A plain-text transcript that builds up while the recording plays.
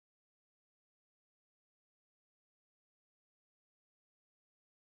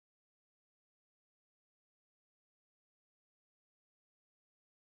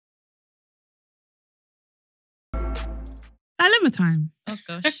Dilemma time. Oh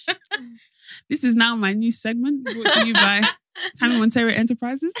gosh. This is now my new segment brought to you by Tammy Montero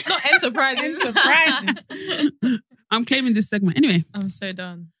Enterprises. Not enterprises. Surprises. I'm claiming this segment. Anyway. I'm so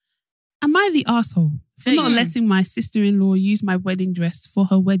done. Am I the arsehole for not letting my sister-in-law use my wedding dress for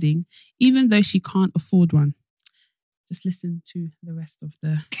her wedding, even though she can't afford one? Just listen to the rest of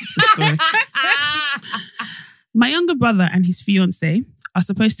the story. My younger brother and his fiancée are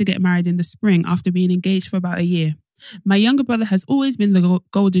supposed to get married in the spring after being engaged for about a year. My younger brother has always been the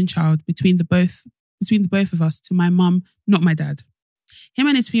golden child between the both of us to my mum, not my dad. Him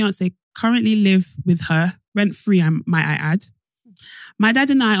and his fiancée currently live with her, rent-free, might I add. My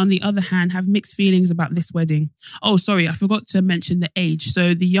dad and I, on the other hand, have mixed feelings about this wedding. Oh, sorry, I forgot to mention the age.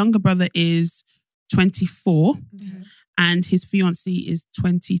 So the younger brother is 24 and his fiancée is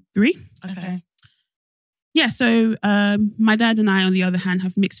 23. Okay. Yeah, so my dad and I, on the other hand,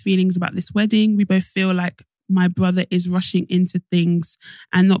 have mixed feelings about this wedding. We both feel like my brother is rushing into things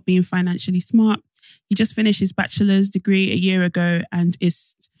and not being financially smart. He just finished his bachelor's degree a year ago and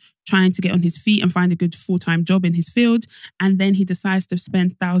is trying to get on his feet and find a good full-time job in his field. And then he decides to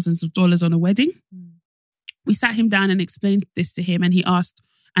spend thousands of dollars on a wedding. We sat him down and explained this to him, and he asked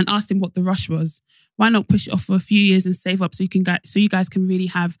him what the rush was. Why not push it off for a few years and save up so you guys can really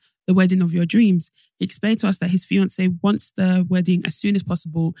have the wedding of your dreams? He explained to us that his fiancée wants the wedding as soon as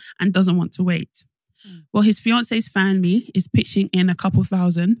possible and doesn't want to wait. Well, his fiancé's family is pitching in a couple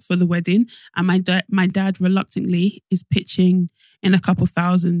thousand for the wedding, and my dad reluctantly is pitching in a couple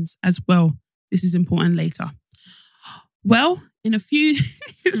thousands as well. This is important later. Well, in a few...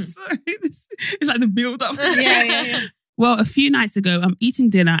 Sorry, it's like the build-up. Yeah. Well, a few nights ago, I'm eating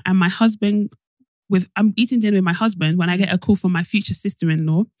dinner with my husband when I get a call from my future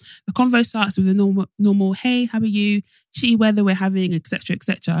sister-in-law. The convo starts with a normal, hey, how are you? Shitty weather we're having, etc.,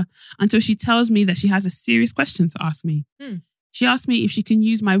 etc., until she tells me that she has a serious question to ask me. She asked me if she can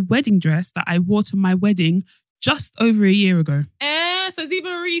use my wedding dress that I wore to my wedding just over a year ago. So it's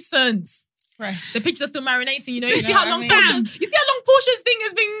even recent. Fresh. The pictures are still marinating, you know. You see know how what long I mean? Portia's thing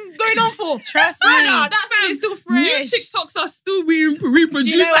has been going on for. Trust me. That thing is still fresh. New TikToks are still being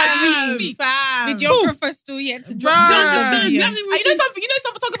reproduced Do you know as what we speak. Videographer still yet to drop. Do you understand? video. You You know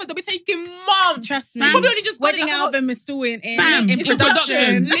some photographers, they'll be taking months. Trust me. They probably only just got Wedding it, like, album is still in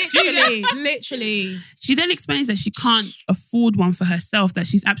production. Literally. She then explains that she can't afford one for herself, that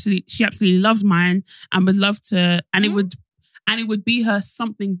she absolutely loves mine and would love to, and it would be her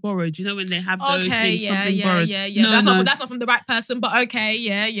something borrowed. You know when they have those things, something borrowed. Yeah. No, That's not from the right person, but okay,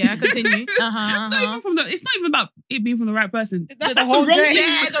 yeah. Continue. It's not even about it being from the right person. That's the whole wrong dress. thing.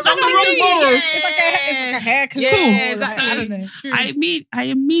 Yeah, That's the wrong borrow. It's like a hair clip. Yeah, Cool. exactly. I don't know. It's true. I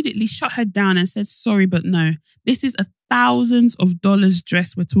immediately shut her down and said, sorry, but no. This is a thousands of dollars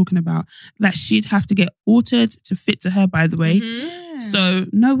dress we're talking about that she'd have to get altered to fit to her, by the way. So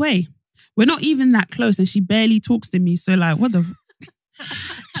no way. We're not even that close, and she barely talks to me. So like, what the...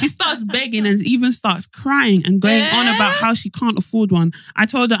 She starts begging and even starts crying and going on about how she can't afford one. I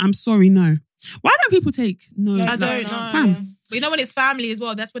told her, I'm sorry, no. Why don't people take no? I don't know. Fam. But you know when it's family as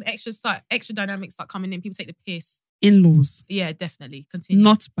well, that's when extra dynamics start coming in. People take the piss. In-laws. Yeah, definitely. Continue.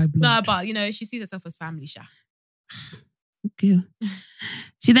 Not by blood. No, but you know, she sees herself as family, Sha. Okay.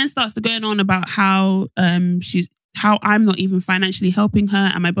 She then starts to going on about how I'm not even financially helping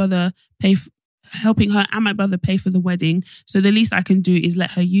her and my brother pay for the wedding. So the least I can do is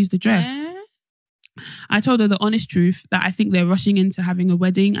let her use the dress. I told her the honest truth that I think they're rushing into having a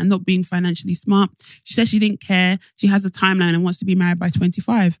wedding and not being financially smart. She said she didn't care. She has a timeline and wants to be married by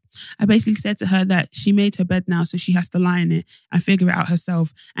 25. I basically said to her that she made her bed now, so she has to lie in it and figure it out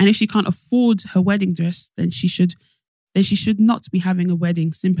herself. And if she can't afford her wedding dress, then she should not be having a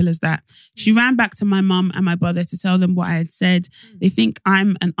wedding. Simple as that. She ran back to my mum and my brother to tell them what I had said. They think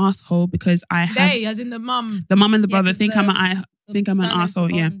I'm an asshole because I have... They, as in the mum. The mum and the brother think I'm an asshole,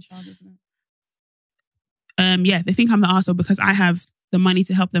 yeah. They think I'm the asshole because I have the money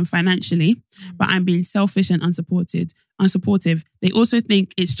to help them financially, but I'm being selfish and unsupportive. They also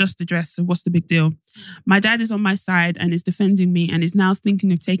think it's just the dress, so what's the big deal? My dad is on my side and is defending me and is now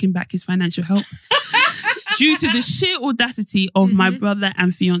thinking of taking back his financial help. Due to the sheer audacity of my brother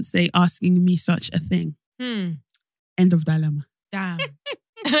and fiancé asking me such a thing. End of dilemma. Damn.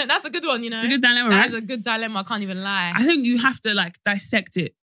 That's a good one, you know. It's a good dilemma, That right? is a good dilemma. I can't even lie. I think you have to like dissect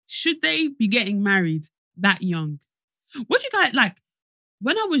it. Should they be getting married that young? What do you guys like?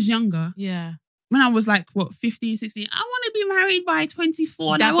 When I was younger, when I was like, 15, 16, I want to be married by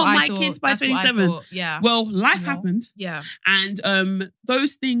 24 and I want my kids by 27. Yeah. Well, life happened. Yeah. And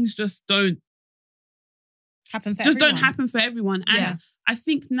those things just don't don't happen for everyone. And I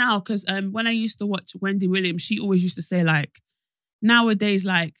think now, because when I used to watch Wendy Williams, she always used to say like, nowadays,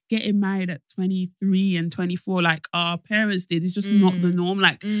 like getting married at 23 and 24, like our parents did, is just not the norm.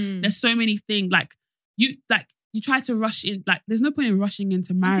 Like there's so many things. Like you try to rush in. Like there's no point in rushing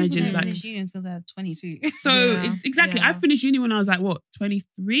into marriages. People Like don't finish uni until they're 22. so, exactly. Yeah. I finished uni when I was like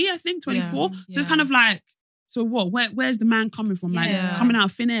 23, I think 24. Yeah. So it's kind of like, so what? Where's the man coming from? Like Yeah. coming out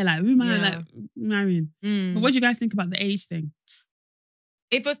of thin air? Like who am I Yeah. like marrying? But what do you guys think about the age thing?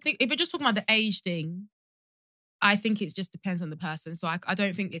 If we're just talking about the age thing, I think it just depends on the person. So I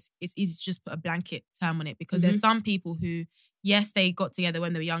don't think it's easy to just put a blanket term on it, because there's some people who, yes, they got together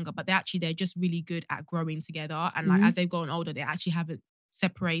when they were younger, but they're just really good at growing together. And like as they've gotten older, they actually haven't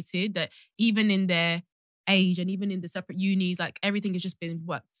separated. That even in their age and even in the separate unis, like everything has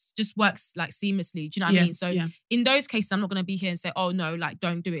just works like seamlessly. Do you know what I mean? So in those cases, I'm not going to be here and say, oh no, like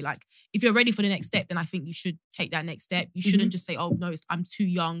don't do it. Like if you're ready for the next step, then I think you should take that next step. You shouldn't just say, oh no, I'm too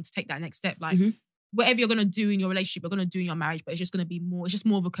young to take that next step. Like whatever you're going to do in your relationship, you're going to do in your marriage, but it's just going to be more, it's just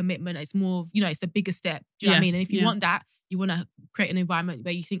more of a commitment. It's more of, it's the bigger step. Do you know what I mean? And if you want that, you want to create an environment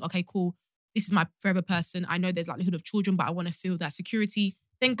where you think, okay, cool, this is my forever person. I know there's likelihood of children, but I want to feel that security.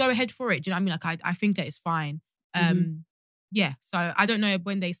 Then go ahead for it. Do you know what I mean? Like I think that is fine. Yeah. So I don't know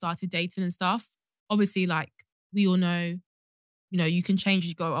when they started dating and stuff. Obviously, like we all know, you can change as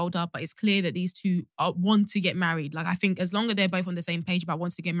you go older, but it's clear that these two want to get married. Like I think as long as they're both on the same page about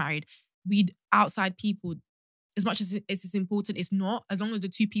wanting to get married, outside people, as much as it's important, it's not. As long as the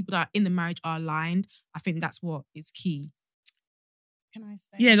two people that are in the marriage are aligned, I think that's what is key. Can I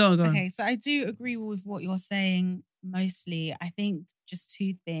say? Yeah, go on. Okay, so I do agree with what you're saying mostly. I think just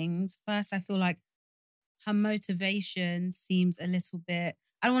two things. First, I feel like her motivation seems a little bit,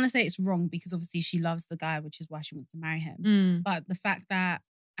 I don't want to say it's wrong, because obviously she loves the guy, which is why she wants to marry him. But the fact that,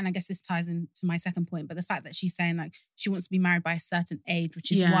 and I guess this ties into my second point, but the fact that she's saying like she wants to be married by a certain age,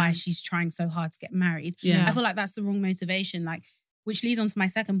 which is why she's trying so hard to get married. Yeah. I feel like that's the wrong motivation. Like, which leads on to my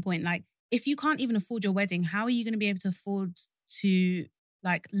second point. Like, if you can't even afford your wedding, how are you going to be able to afford to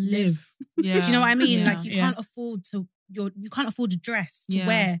like live? Yeah. Do you know what I mean? Yeah. Like you can't afford a dress to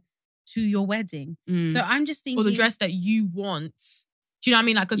wear to your wedding. So I'm just thinking, or the dress that you want. Do you know what I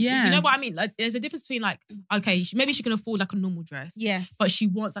mean? Like, because you know what I mean? Like, there's a difference between like, okay, maybe she can afford like a normal dress. Yes. But she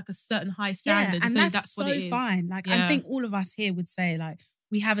wants like a certain high standard. Yeah, and so that's so what it is. fine. Like, I think all of us here would say like,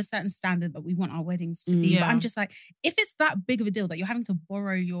 we have a certain standard that we want our weddings to be. But I'm just like, if it's that big of a deal that you're having to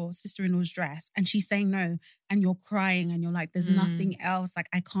borrow your sister-in-law's dress and she's saying no, and you're crying and you're like, there's nothing else, like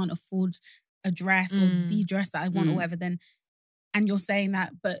I can't afford a dress or the dress that I want or whatever, then, and you're saying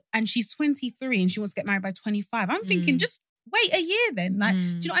that, and she's 23 and she wants to get married by 25. I'm thinking just wait a year then. Like, do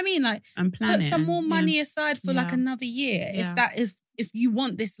you know what I mean? Like, And plan put it some more money aside for like another year. Yeah. If you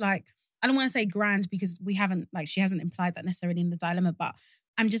want this, like, I don't want to say grand because she hasn't implied that necessarily in the dilemma, but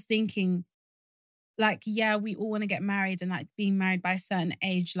I'm just thinking like, yeah, we all want to get married and like being married by a certain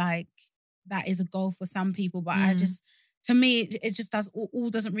age, like that is a goal for some people. But to me, it just all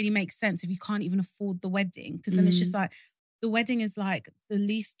doesn't really make sense if you can't even afford the wedding. Because then it's just like, the wedding is like the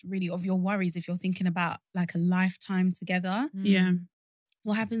least really of your worries if you're thinking about like a lifetime together. Yeah.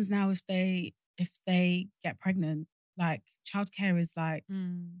 What happens now if they get pregnant? Like childcare is like,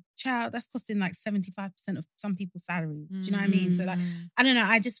 that's costing like 75% of some people's salaries. Do you know what I mean? So like, I don't know.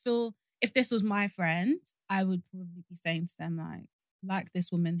 I just feel if this was my friend, I would probably be saying to them like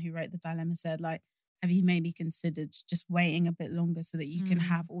this woman who wrote the dilemma said, like, have you maybe considered just waiting a bit longer so that you can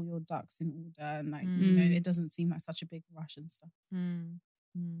have all your ducks in order and like, it doesn't seem like such a big rush and stuff.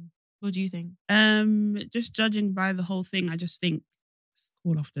 What do you think? Just judging by the whole thing, I just think just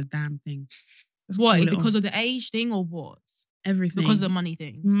call off the damn thing. What? Because of the age thing or what? Everything. Because of the money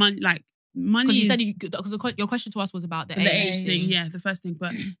thing. Money. Because you said because your question to us was about the age thing. Yeah, the first thing.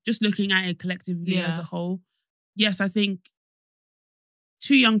 But just looking at it collectively as a whole, yes, I think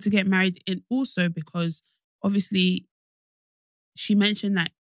too young to get married, and also because obviously she mentioned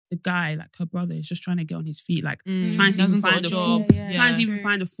that the guy, like her brother, is just trying to get on his feet, like trying to even find a job, trying to even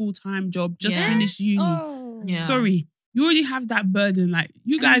find a full-time job, just finish uni. Oh. Yeah. Sorry. You already have that burden. Like,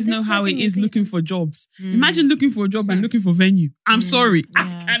 you guys know how it is looking for jobs. Imagine looking for a job and looking for venue. I'm sorry.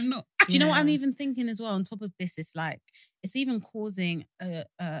 I cannot. Do you know what I'm even thinking as well? On top of this, it's like, it's even causing a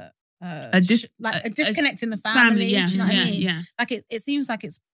disconnect in the family. Do you know what I mean? Yeah. Like, it seems like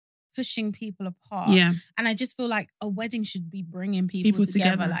it's pushing people apart. Yeah. And I just feel like a wedding should be bringing people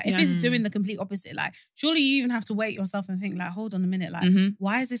together. Like, if it's doing the complete opposite, like, surely you even have to wait yourself and think, like, hold on a minute, like,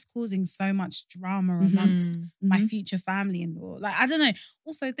 why is this causing so much drama amongst my future family-in-law? Like, I don't know.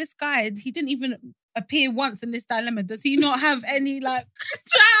 Also, this guy, he didn't even appear once in this dilemma. Does he not have any, like,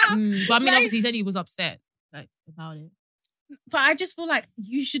 But I mean, obviously, he said he was upset, like, about it. But I just feel like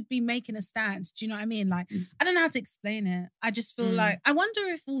you should be making a stand. Do you know what I mean? Like, I don't know how to explain it. I just feel like, I wonder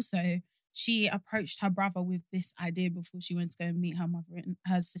if also she approached her brother with this idea before she went to go and meet her mother and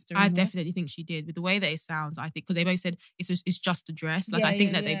her sister. I definitely think she did. With the way that it sounds, I think, because they both said it's just a dress. Like, I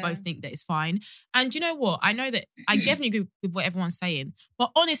think that they both think that it's fine. And you know what? I know that I definitely agree with what everyone's saying.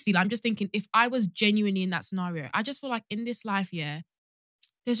 But honestly, like, I'm just thinking, if I was genuinely in that scenario, I just feel like in this life,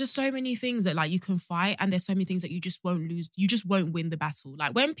 there's just so many things that like you can fight, and there's so many things that you just won't lose. You just won't win the battle.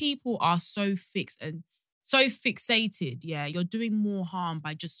 Like, when people are so fixed and so fixated, you're doing more harm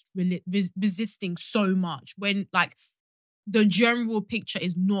by just resisting so much when like the general picture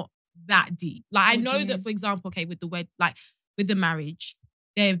is not that deep. Like, I know that, for example, okay, with the marriage,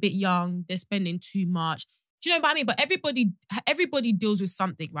 they're a bit young, they're spending too much. Do you know what I mean? But everybody deals with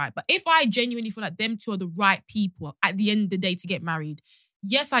something, right? But if I genuinely feel like them two are the right people at the end of the day to get married,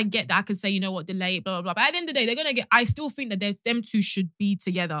 yes, I get that. I can say, you know what, delay it, blah, blah, blah. But at the end of the day, I still think that them two should be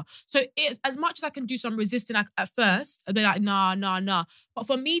together. So it's as much as I can do some resisting at first, I'll be like, nah. But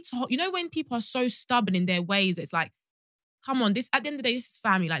for me to, you know, when people are so stubborn in their ways, it's like, come on, at the end of the day, this is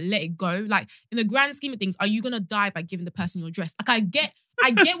family. Like, let it go. Like, in the grand scheme of things, are you going to die by giving the person your dress? Like, I get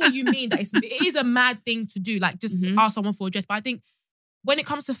what you mean, that it is a mad thing to do. Like, just ask someone for a dress. But I think when it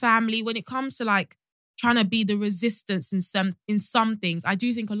comes to family, when it comes to like, trying to be the resistance in some things, I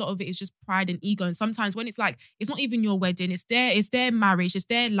do think a lot of it is just pride and ego. And sometimes when it's like, it's not even your wedding, it's their marriage, it's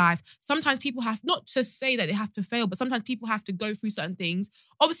their life. Sometimes people have, not to say that they have to fail, but sometimes people have to go through certain things.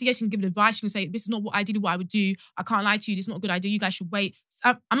 Obviously, yes, you can give advice, you can say, this is not what I would do. I can't lie to you, this is not a good idea, you guys should wait.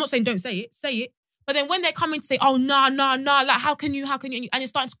 I'm not saying don't say it. But then when they're coming to say, oh, nah, like, how can you, and it's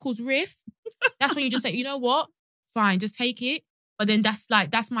starting to cause rift, that's when you just say, you know what? Fine, just take it. But then that's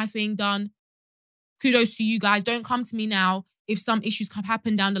my thing done. Kudos to you guys. Don't come to me now if some issues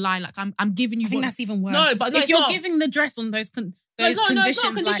happen down the line. Like, I'm giving you. I think that's even worse. No, but if you're giving the dress on those conditions,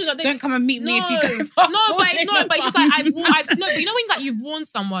 like, don't come and meet me if you guys. But it's just like but you know when like you've warned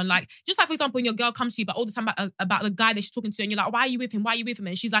someone, like, just like, for example, when your girl comes to you, but all the time about the guy that she's talking to, and you're like, why are you with him?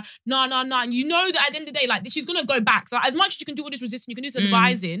 And she's like, no, and you know that at the end of the day, like, she's gonna go back. So as much as you can do all this resistance, you can do this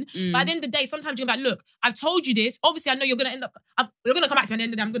advising, but at the end of the day, sometimes you're like, look, I've told you this. Obviously, I know you're gonna end up, you're gonna come back to me at the end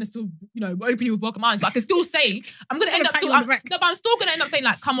of the day. I'm gonna still, open you with welcome arms, but I can still say, I'm gonna end up still. But I'm still gonna end up saying,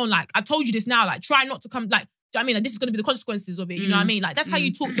 like, come on, like, I told you this now, like, try not to come, like. Do you know what I mean? Like, this is going to be the consequences of it. You know what I mean? Like, that's how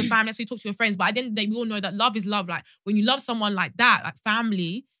you talk to family. That's how you talk to your friends. But at the end of the day, we all know that love is love. Like, when you love someone like that, like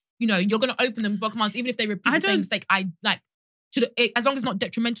family, you're going to open them welcome arms, even if they repeat the same mistake. As long as it's not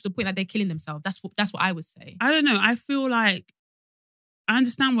detrimental to the point that they're killing themselves. That's what I would say. I don't know. I feel like I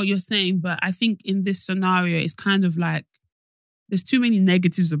understand what you're saying, but I think in this scenario, it's kind of like there's too many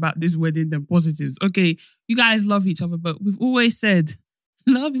negatives about this wedding than positives. Okay, you guys love each other, but we've always said,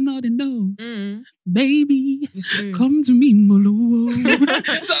 love is not enough. Baby, come to me, Molo.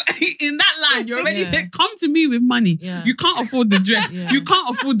 So in that line, you're already come to me with money. Yeah. You can't afford the dress. Yeah. You can't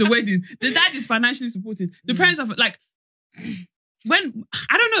afford the wedding. The dad is financially supported. The parents are like, when,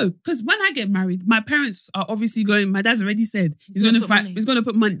 I don't know, because when I get married, my parents are obviously going, my dad's already said he's going to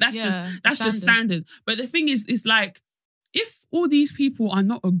put money. That's just standard. But the thing is, it's like, if all these people are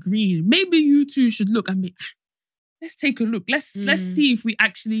not agreeing, maybe you two should look and be, let's take a look. Let's see if we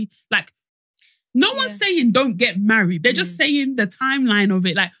actually, like, no one's saying don't get married. They're just saying the timeline of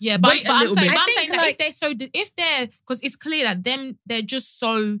it. Like, wait a little bit. I'm saying that if they're, because it's clear that they're just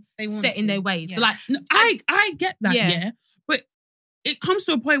so set in their ways. Yeah. So like, I get that, but it comes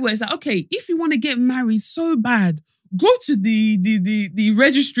to a point where it's like, okay, if you want to get married so bad, go to the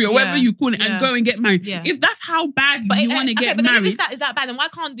registry or whatever you call it and go and get married. Yeah. If that's how bad you want to get married. If it's that bad, then why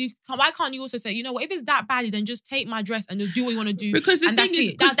can't you also say, you know what, if it's that bad, then just take my dress and just do what you want to do. Because the thing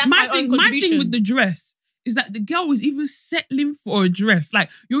is, that's my thing with the dress is that the girl was even settling for a dress. Like,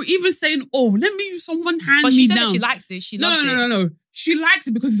 you're even saying, oh, let me use someone hand me down. But she said that she likes it. She loves it. No. She likes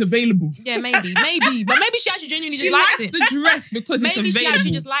it because it's available. Yeah, maybe. But maybe she actually genuinely just likes it. She likes the dress because it's available. Maybe she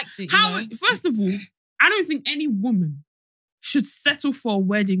actually just likes it. First of all, I don't think any woman should settle for a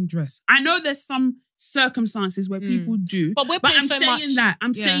wedding dress. I know there's some circumstances where people do, but I'm saying that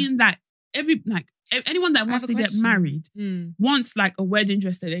anyone that wants to get married wants like a wedding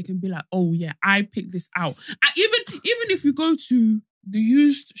dress that they can be like, oh yeah, I picked this out. Even if you go to the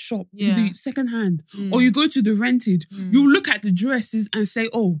used shop, the second hand, or you go to the rented, you look at the dresses and say,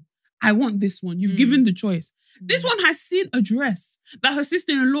 oh, I want this one. You've given the choice. This one has seen a dress that her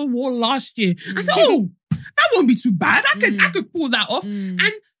sister-in-law wore last year. I said, oh, that won't be too bad. I could pull that off.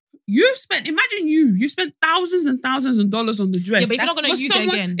 And you spent thousands and thousands of dollars on the dress. Yeah, but if you're not going to use it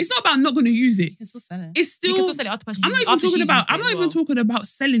again. It's not about not going to use it. You can still sell it. It's still. You can still sell it after I'm not even talking about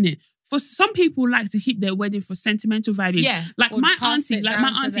selling it. for some people like to keep their wedding for sentimental values. Yeah. Like Or my pass auntie, it like down my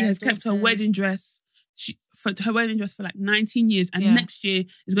to auntie their has kept her daughters. wedding dress. For her wedding dress for like 19 years, and Yeah. next year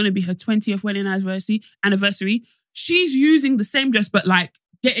is going to be her 20th wedding anniversary. She's using the same dress, but like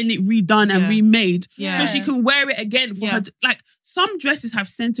getting it redone and Yeah. remade, Yeah. so she can wear it again for Yeah. her. Like some dresses have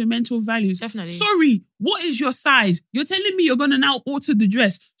sentimental values. Definitely. Sorry, what is your size? You're telling me you're going to now alter the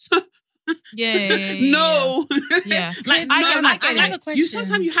dress? So Yeah. no. Yeah. Like, I no, get- like, I have a question. you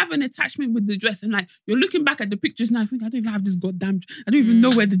sometimes you have an attachment with the dress, and like you're looking back at the pictures now. I think I don't even have this goddamn. I don't even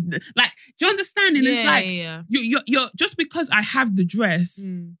know where the like. Do you understand? And it's like you're just because I have the dress,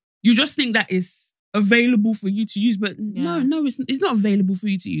 you just think that it's available for you to use, but no, it's not available for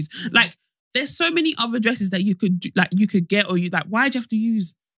you to use. Like there's so many other dresses that you could get, or you like. Why'd you have to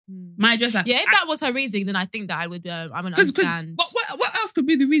use my dress? Like, Yeah, if that was her reason, then I think that I would understand. What else could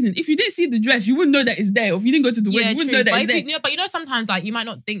be the reason? If you didn't see the dress, you wouldn't know that it's there. Or if you didn't go to the wedding, you wouldn't know that it's there. But sometimes like you might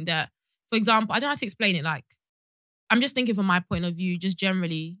not think that. For example, I don't know how to explain it. Like, I'm just thinking from my point of view, just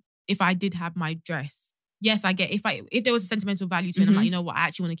generally, if I did have my dress, yes, I get if there was a sentimental value to it, I'm like, you know what, I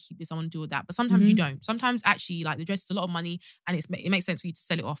actually want to keep this, I want to do all that. But sometimes you don't. Sometimes actually, like the dress is a lot of money, and it makes sense for you to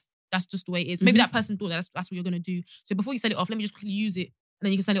sell it off. That's just the way it is. Maybe that person thought that's what you're gonna do. So before you sell it off, let me just quickly use it, and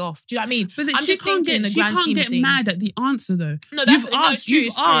then you can sell it off. Do you know what I mean? But I'm she just can't thinking in the get, grand scheme of things. mad at the answer though. No, that's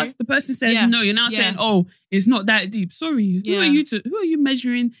you've asked. The person says no. You're now Yeah. saying, oh, it's not that deep. Sorry, who Yeah. are you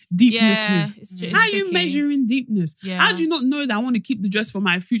measuring deepness with? It's How are you tricky. measuring deepness? Yeah. How do you not know that I want to keep the dress for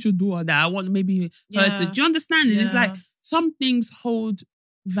my future daughter that I want maybe her to? Do you understand? And it's like some things hold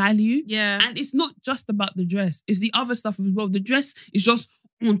value. Yeah. And it's not just about the dress. It's the other stuff as well. The dress is just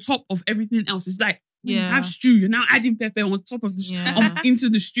on top of everything else. It's like when you have stew, you're now adding pepper on top of the into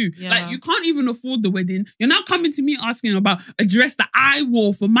the stew. Yeah. Like you can't even afford the wedding. You're now coming to me asking about a dress that I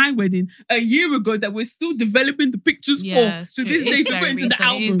wore for my wedding a year ago that we're still developing the pictures Yeah, for to this day to put into the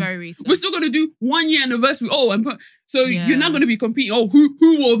album. It is very recent. We're still gonna do 1 year anniversary. So you're not gonna be competing. Oh, who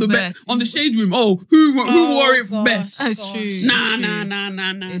wore the best on the shade room? Oh, who wore it best? That's true.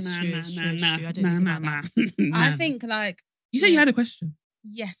 Nah. It's true. I think like You said you had a question.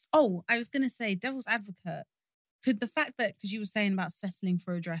 yes. Oh, I was gonna say, devil's advocate. Could the fact that, because you were saying about settling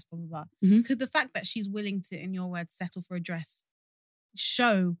for a dress, blah blah blah, could the fact that she's willing to, in your words, settle for a dress,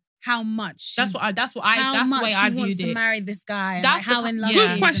 show how much That's the way I she wants viewed to it. marry this guy? And That's like how in love she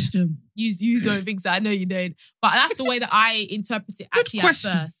Good is. question. You don't think so. I know you don't. But that's the way that I interpret it actually question.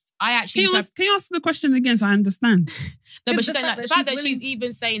 at first. I actually Can you ask the question again so I understand? No, but The she's saying fact that the that fact she's that she's willing-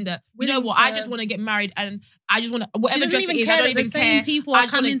 even saying that, you willing know what, I to- just want to get married and I just want to, She whatever doesn't dress even it is, care I don't that the even same care. people I are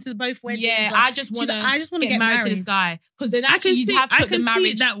just wanna- coming to both weddings. Yeah, Like, I just want to get married to this guy. Because then actually you have put the see marriage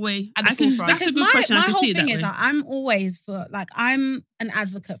it that way. at the forefront. That's a Because good question. my I can whole see it thing that is way. like, I'm always for, like, I'm an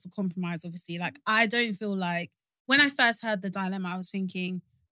advocate for compromise, obviously. Like, I don't feel like, when I first heard the dilemma, I was thinking,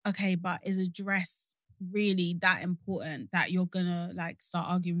 okay, but is a dress really that important that you're gonna like start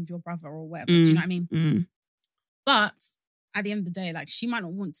arguing with your brother or whatever? Do you know what I mean? But at the end of the day, like, she might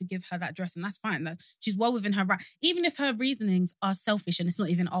not want to give her that dress, and that's fine. That she's well within her right. Even if her reasonings are selfish and it's not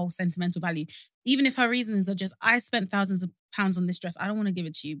even sentimental value. Even if her reasonings are just, I spent thousands of pounds on this dress, I don't want to give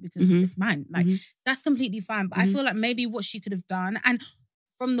it to you because it's mine. Like, that's completely fine. But I feel like maybe what she could have done, and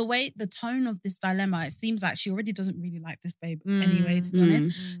from the tone of this dilemma, it seems like she already doesn't really like this babe anyway, to be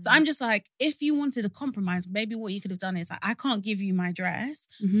honest. So I'm just like, if you wanted a compromise, maybe what you could have done is like, I can't give you my dress,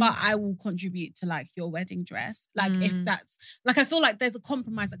 but I will contribute to like your wedding dress. Like if that's, like, I feel like there's a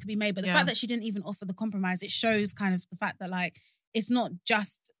compromise that could be made. But the fact that she didn't even offer the compromise, it shows kind of the fact that like, it's not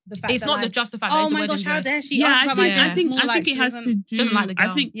just the fact It's that, not like, just the fact that oh it's a my wedding gosh, how dress. dare she Yeah, ask I about my think dress? It's more I like think it she has doesn't- to do. doesn't like the girl.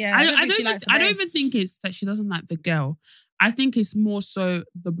 I think Yeah, I don't think she likes the I don't babe. even think it's that she doesn't like the girl. I think it's more so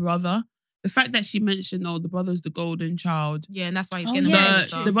the brother. The fact that she mentioned, the brother's the golden child. Yeah, and that's why he's Oh, getting yeah, the it's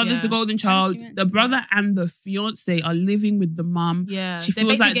stuff. true. The brother's the golden child. mentioned The brother and the fiance are living with the mum. Yeah, She they're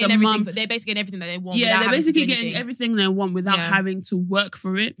feels basically like getting the everything. mum. They're basically getting everything that they want. Yeah, without they're having to basically do getting anything. everything they want without Yeah. having to work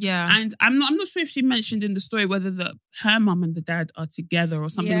for it. Yeah. And I'm not sure if she mentioned in the story whether her mum and the dad are together or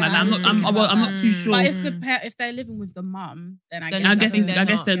something Yeah, like that. I was thinking I'm about not that. too sure. But if they're living with the mum, then I Then guess I guess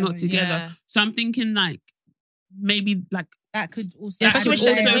they're together, not together. Yeah. So I'm thinking like maybe like That could also, Yeah, That especially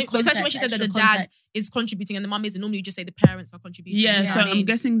when, could she said, also- especially when she said that the extra dad context. is contributing and the mum isn't. Normally you just say the parents are contributing. yeah. You know So what I I'm mean?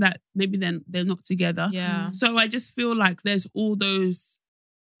 guessing that maybe then they're not together. Yeah. So I just feel like there's all those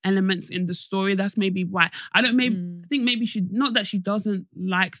elements in the story. That's maybe why I think maybe she, not that she doesn't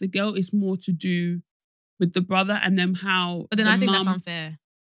like the girl. It's more to do with the brother and them how. But then the I think that's mum- unfair.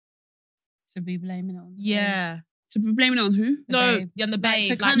 to be blaming it on. Yeah. to be blaming it on who? No, babe. on the Like, babe.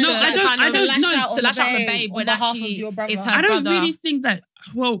 to Like, kind of- to I don't- kind I of don't lash know. out to lash out on the babe on when behalf of actually your brother. it's her I don't brother. really think that.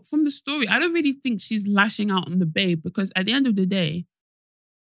 Well, from the story, I don't really think she's lashing out on the babe because at the end of the day,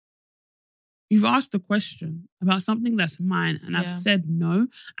 you've asked a question about something that's mine and I've said no.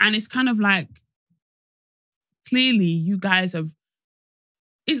 And it's kind of like, clearly you guys have,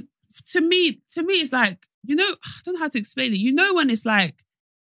 to me, it's like, I don't know how to explain it. When it's like,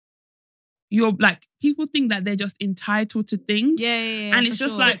 you're like, people think that they're just entitled to things. Yeah. And it's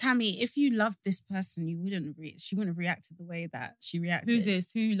just like, but Tammy, if you loved this person, she wouldn't have reacted the way that she reacted. Who's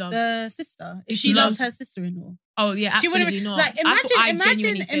this? Who loves the sister? If She she loves loved her sister-in-law. Oh yeah, absolutely not. Like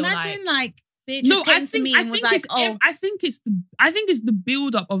imagine like bitch just came to me and was like, I think it's the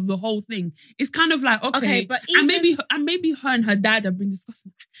build up of the whole thing. It's kind of like, okay, but and maybe her and her dad have been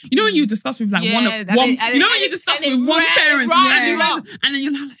discussing. When you discuss with like one, when you discuss with one parent, and then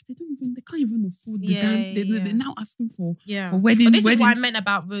you're like, they can't even afford the damn. They're now asking for wedding. But this is what I meant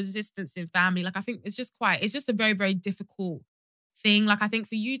about resistance in family. Like I think it's just a very, very difficult thing. Like I think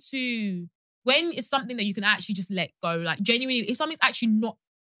for you to, when it's something that you can actually just let go, like genuinely, if something's actually not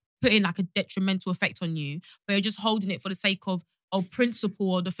putting like a detrimental effect on you, but you're just holding it for the sake of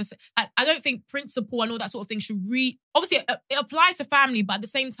principle or like I don't think principle and all that sort of thing should obviously it applies to family, but at the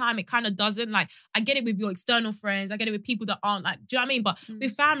same time it kind of doesn't. Like I get it with your external friends, I get it with people that aren't like, do you know what I mean? But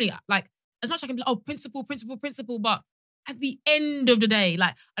with family, like as much as I can be like, principle, but at the end of the day,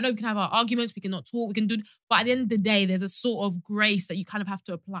 like I know we can have our arguments, we can not talk, we can do, but at the end of the day, there's a sort of grace that you kind of have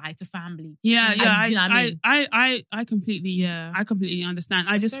to apply to family. You know what I mean? I completely understand.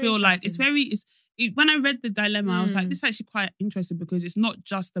 I just feel like when I read the dilemma, I was like, this is actually quite interesting because it's not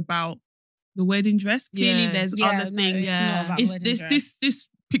just about the wedding dress. Clearly, there's other things. This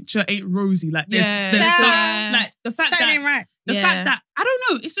picture ain't rosy. Like there's stuff, like the fact that I don't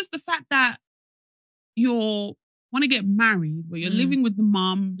know. It's just the fact that you're want to get married, but you're living with the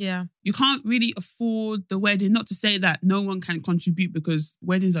mum. Yeah. You can't really afford the wedding. Not to say that no one can contribute because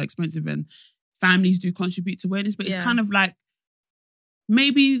weddings are expensive and families do contribute to weddings, but it's kind of like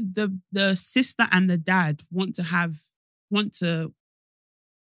maybe the sister and the dad want them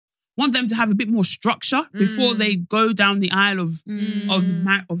to have a bit more structure before they go down the aisle of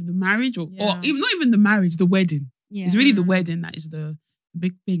the marriage or even not even the marriage, the wedding. Yeah. It's really the wedding that is the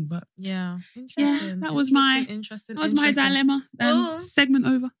big thing, but interesting. That was my dilemma. Segment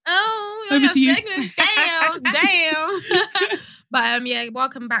over. Over to you. Segment. Damn. But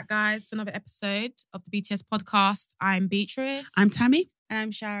welcome back, guys, to another episode of the BTS podcast. I'm Beatrice. I'm Tammy, and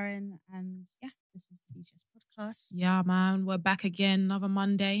I'm Sharon, and this is the BTS podcast. Yeah, man, we're back again, another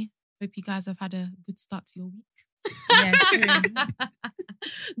Monday. Hope you guys have had a good start to your week. Yes, true.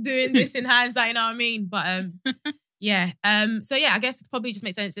 Doing this in hindsight, you know what I mean? But so I guess it probably just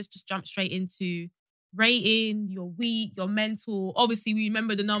makes sense. Let's just jump straight into rating your week, your mental. Obviously, we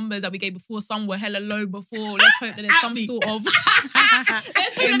remember the numbers that we gave before. Some were hella low before. Let's hope that there's some sort of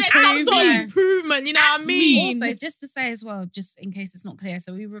improvement. You know what I mean? Also, just to say as well, just in case it's not clear,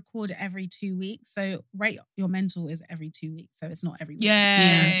 so we record every 2 weeks. So rate your mental is every 2 weeks. So it's not every week.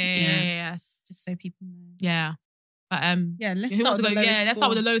 Yes. Just so people know. Yeah. But let's start with the lowest score. Let's start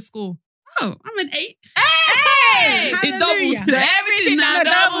with the low score. Oh, I'm an 8. Hey! It doubled. Everything now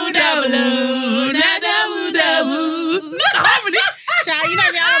double. Now double. Not harmony. Child, you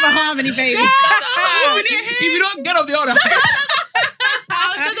know me, I love a harmony, baby. Harmony. If you don't get off the order. I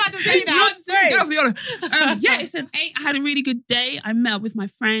was just about to say that. Get off the order. It's an 8. I had a really good day. I met up with my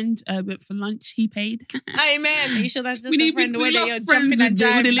friend. Went for lunch. He paid. Amen. Are you sure that's just a friend? The way that you're friends jumping and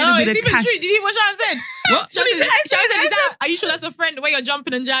with a little bit of cash. True. Did you hear what Sharon said? What? Are you sure that's a friend? The way you're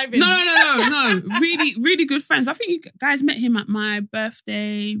jumping and jiving? No. Really, really good friends. I think you guys met him at my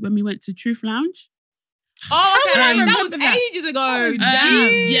birthday when we went to Truth Lounge. Oh, okay. That was ages ago.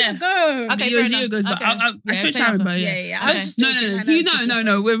 Years ago. Okay, years ago. But I showed Sharon, but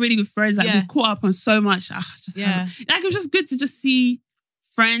no. We're really good friends. Like we caught up on so much. It was just good to just see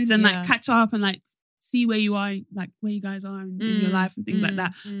friends and like catch up and like see where you are, like where you guys are in your life and things like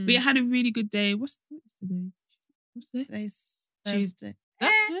that. But I had a really good day. What's today? Today's Tuesday.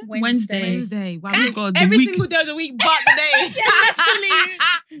 Wednesday. Wow. God, every single day of the week, but the day.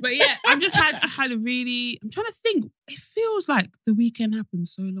 But I had a really. I'm trying to think. It feels like the weekend happened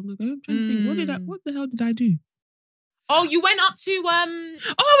so long ago. I'm trying to think. What the hell did I do? Oh, you went up to I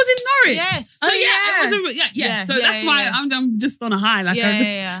was in Norwich. Yes. So it was So that's why I'm just on a high. Like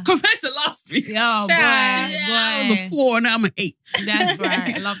compared to last week. Oh boy. I was a 4 and now I'm an 8. That's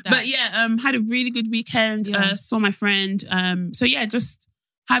right. I love that. But had a really good weekend. Saw my friend. Just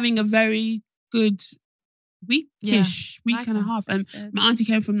having a very good week and a half. My auntie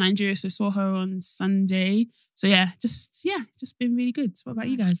came from Nigeria, so saw her on Sunday. So just been really good. What about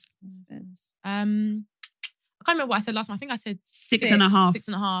you guys? I can't remember what I said last time. I think I said 6.5.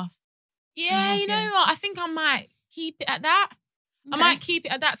 6.5. Yeah, you know what? I think I might keep it at that. I might keep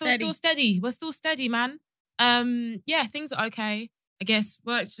it at that. So Steady. We're still steady, man. Yeah, things are okay. I guess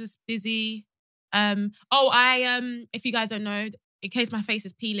work's just busy. If you guys don't know, in case my face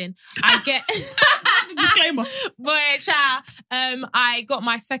is peeling, I get disclaimer. Boy, cha. I got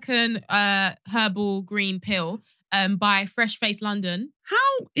my second herbal green pill by Fresh Face London.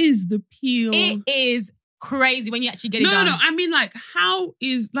 How is the peel? It is crazy when you actually get it done. No. I mean, like, how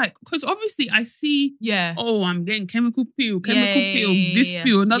is, like, because obviously I see, oh, I'm getting chemical peel, peel, this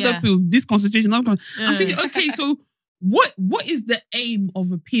peel, another peel, this concentration, another I'm thinking, okay, so what is the aim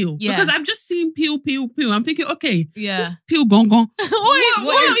of a peel? Yeah. Because I've just seen peel. I'm thinking, okay, this peel gone. What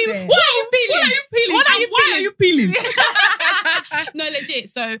are you peeling? No, legit.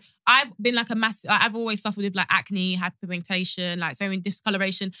 So I've been like I've always suffered with like acne, hyperpigmentation, like so many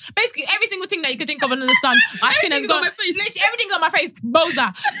discoloration. Basically, every single thing that you could think of under the sun. My skin has got everything's on my face.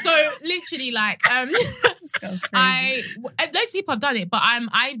 Boza. So literally, like, those people have done it, but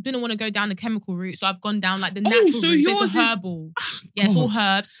I didn't want to go down the chemical route, so I've gone down like the natural route. So it's herbal. Yeah, it's all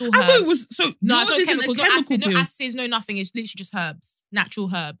herbs. It's all herbs. I thought it was no, it's no chemicals, chemicals, no no acids, no nothing. It's literally just herbs, natural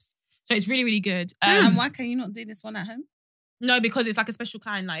herbs. So it's really, really good. And why can you not do this one at home? No, because it's like a special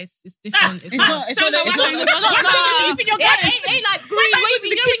kind. Like it's different. It's not. It's not. Ain't like green. Wait,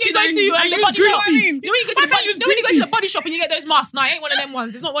 you know when you go to the body shop. You know when you go to the body shop and you get those masks. No, it ain't one of them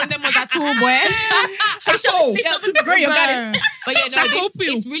ones. It's not one of them ones at all, boy. Great, organic. But yeah, no,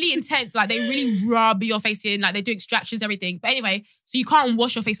 it's really intense. Like they really rub your face in. Like they do extractions, everything. But anyway, so you can't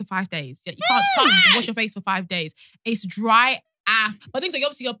wash your face for 5 days. You can't wash your face for 5 days. It's dry. But things like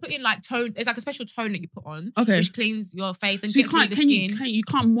obviously you're putting like tone. There's like a special tone that you put on, which cleans your face and so gets rid of the skin. You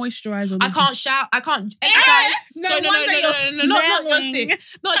can't moisturize. I can't shower. I can't exercise. No, not sick.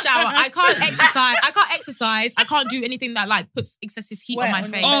 Not shower. I can't exercise. I can't do anything that like puts excessive heat on my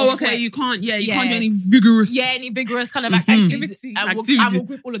face. Oh, okay. You can't. Yeah, you can't do any vigorous. Yeah, any vigorous kind of activities. I will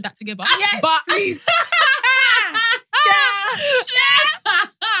group all of that together. Yes, but please.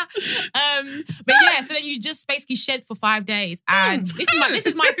 But yeah, so then you just basically shed for 5 days, and this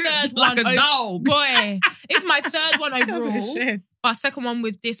is my third one. Like a dog, boy. It's my third one overall. But second one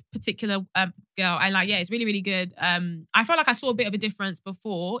with this particular girl, and like it's really, really good. I felt like I saw a bit of a difference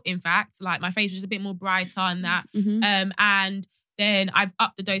before. In fact, like my face was a bit more brighter and that. And then I've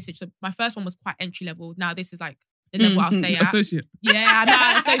upped the dosage. So my first one was quite entry level. Now this is like the level I'll stay at. Associate. Yeah, I'm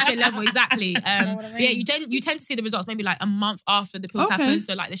at associate level, exactly. Yeah, you tend to see the results maybe like a month after the pills happen.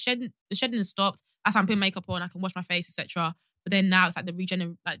 So like the shedding has stopped. That's how I'm putting makeup on. I can wash my face, etc. But then now it's like the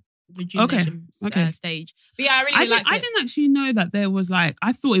rejuvenation stage. But yeah, I really liked it. I didn't actually know that there was like,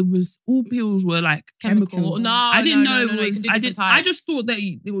 I thought it was all pills were like chemical. No, I didn't know it was. I just thought that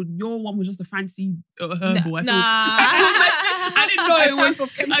your one was just a fancy herbal. I didn't know it was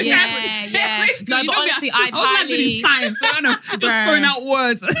of chemical. Yeah. No, but honestly, I was like really science. I don't know, just throwing out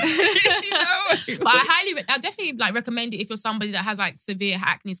words. But I definitely like recommend it if you're somebody that has like severe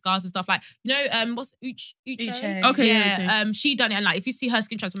acne scars and stuff. Like what's Uche? Okay, yeah. She done it, and like if you see her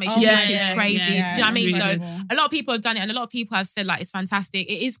skin transformation, which is crazy. Do you know what I mean? Really so a lot of people have done it, and a lot of people have said like it's fantastic.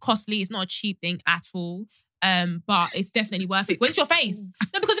 It is costly. It's not a cheap thing at all. But it's definitely worth it. When it's your face,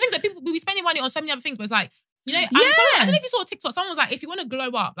 no, because the things that people we be spending money on so many other things, but it's like. You know, I don't know if you saw TikTok. Someone was like, if you want to glow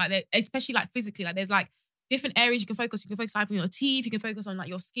up, like, especially like physically, like, there's like different areas you can focus. You can focus either on your teeth. You can focus on like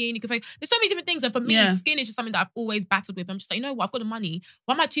your skin. You can focus. There's so many different things. And for me, skin is just something that I've always battled with. I'm just like, you know what? I've got the money.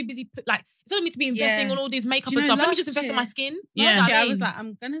 Why am I too busy? Instead of me to be investing on all this makeup and stuff, let me just invest in my skin. I was like,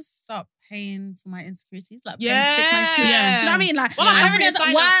 I'm gonna stop paying for my insecurities, like paying to fix my skin. Do you know what I mean? Like, why am I?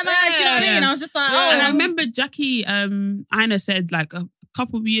 Do you know what I mean? I was just like, And I remember Jackie Aina said like a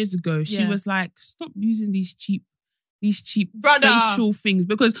couple of years ago, she was like, stop using these cheap facial things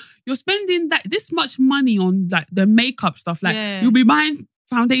because you're spending this much money on like the makeup stuff. Like you'll be buying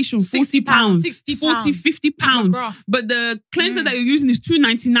foundation £40, £60, £50, but the cleanser that you're using is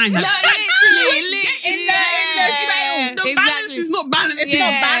 £2.99. Literally. The balance is not balanced. It's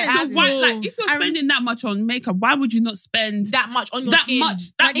not balanced. So why, like, if you're spending that much on makeup, why would you not spend that much on your skin?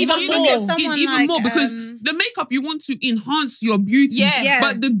 Even more because the makeup you want to enhance your beauty.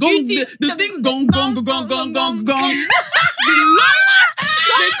 But the thing gong below. The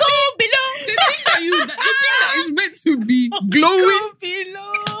thing that is meant to be glowing.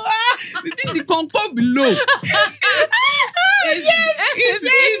 The thing the concord below.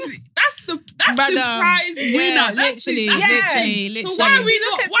 That's the prize winner. Literally. So why we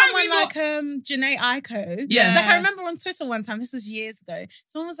look at someone like Janae Aiko? Yeah. Like I remember on Twitter one time, this was years ago,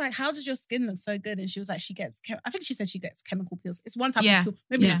 someone was like, how does your skin look so good? And she was like, I think she said she gets chemical peels. It's one type of peel.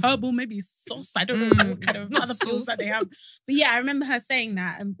 Maybe it's herbal, maybe it's sauce. I don't know what kind of other peels that they have. But yeah, I remember her saying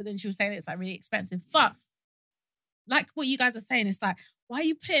that. But then she was saying it's like really expensive. But like what you guys are saying, it's like, why are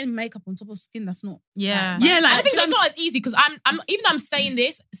you putting makeup on top of skin that's not? Yeah. Like, I think that's not as easy because I'm even though I'm saying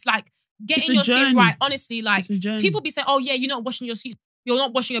this, it's like It's getting a your skin journey. right. Honestly, like It's a journey. people be saying, oh yeah, you're not washing your sheets. You're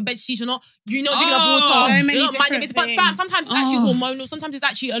not washing your bed sheets. You're not drinking enough Oh, water. so many You're not minding different this. But things. fam, sometimes it's actually hormonal. Sometimes it's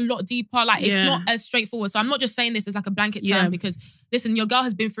actually a lot deeper. Like it's Yeah. not as straightforward. So I'm not just saying this as like a blanket Yeah. term because listen, your girl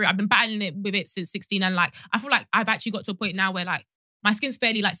has been through it. I've been battling it with it since 16, and like I feel like I've actually got to a point now where like my skin's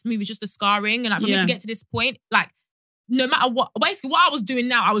fairly like smooth. It's just the scarring, and like for me Yeah. to get to this point, like no matter what, basically what I was doing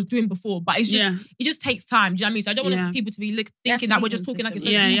now, I was doing before. But it's just it just takes time. Do you know what I mean? So I don't want people to be thinking that we're just talking like it's so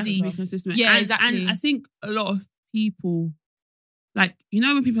you have to easy. be consistent. Yeah, and, exactly. And I think a lot of people, like, you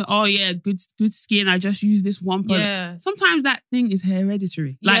know, when people, oh yeah, good skin, I just use this one product. Yeah. Sometimes that thing is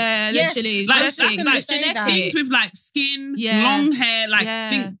hereditary. Like, Yeah, literally. like It's that's genetics. like It's genetics. things with like skin, Yeah. long hair, like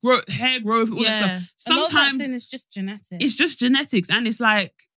Yeah. hair growth, all that Yeah. stuff. A lot of that Sometimes sin is just genetic. it's just genetics, and it's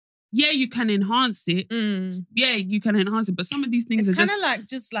like, yeah, you can enhance it. Mm. Yeah, you can enhance it, but some of these things It's are kind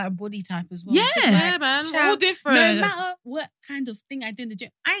just of like body type as well. Yeah. It's just Yeah, like, man. We're child, all different. No matter what kind of thing I do in the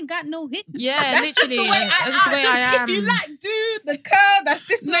gym, I ain't got no hips. Yeah, That's just literally. the way That's just the way I am. If you like do the curl, that's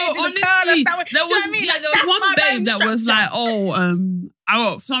this way. Do the curl, that's honestly, that way. there Do you know was what I mean? yeah, Like, there was that's one my babe bone that was structure. like, oh, I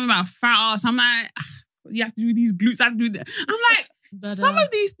got something about fat ass. I'm like, you have to do these glutes, I have to do that. I'm like, some of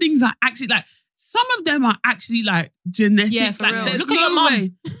these things are actually like, some of them are actually like genetics. Yeah, for like, real. there's Look at your mum.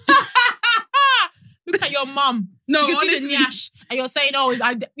 way. Look at your mum. No, You can see honestly. the nyash, and you're saying, "Oh,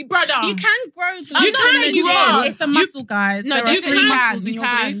 brother." You can grow glutes. You can, in the you gym. are. It's a muscle, guys. No, There are you three can. muscles in You your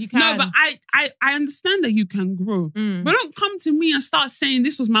can. glutes. You can. No, but I understand that you can grow. Mm. But don't come to me and start saying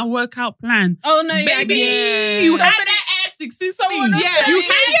this was my workout plan. Oh no, yeah, Baby, Yeah. you So had many- that ass in 16. Someone else Yeah. You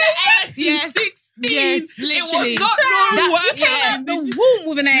Yeah. had the ass in Yes. 16. Yes, It literally. was not That- no You workout. came Yeah. out the womb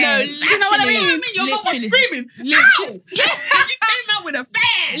with an ass. No, Do you know what I literally. mean? Your mom was Literally. screaming. Ow! Yeah, you came out with a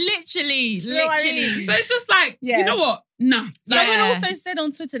fat. Literally, know what I mean? literally. So it's just like, Yeah. you know what? Nah. Like, Someone Yeah. also said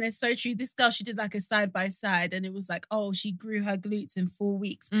on Twitter, and it's so true, this girl, she did like a side by side, and it was like, oh, she grew her glutes in 4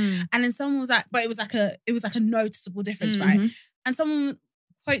 weeks. Mm. And then someone was like, but it was like a noticeable difference, Mhm. right? And someone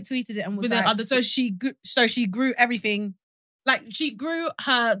quote tweeted it and was With the like, other so she grew everything. Like she grew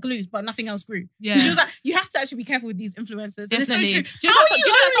her glutes, but nothing else grew. Yeah. She was like, you have to actually be careful with these influencers. And it's so Definitely. true. Do you How know, are you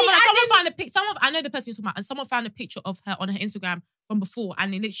only someone adding- found a pic? I know the person you're talking about, and someone found a picture of her on her Instagram from before,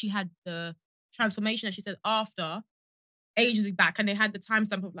 and it literally had the transformation that she said after ages back, and they had the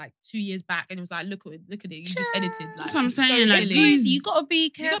timestamp of like 2 years back, and it was like, look at it, you just edited. Like, That's what I'm it's so saying, like, It's silly. crazy. You gotta be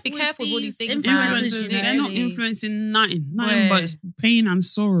careful. gotta be careful with all these things, influencers. man. influencers, You know? they're not Literally. influencing nothing Yeah. but pain and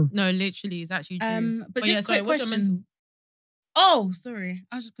sorrow. No, literally, it's actually true. But yeah, just sorry, quick what's your question. mental? Oh, sorry.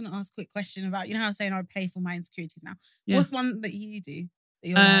 I was just gonna ask a quick question about, you know how I was saying I pay for my insecurities now. Yeah. What's one that you do? That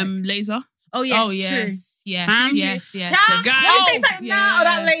you're like, Laser. oh yes, Oh true. yes, yes, Fam. yes, yes. Child, guy- let me say Oh, something now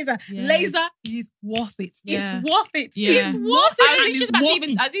about laser. Yeah. Laser is worth it. Yeah. It's worth it. Yeah. It's worth it. I was And just it's about to walking.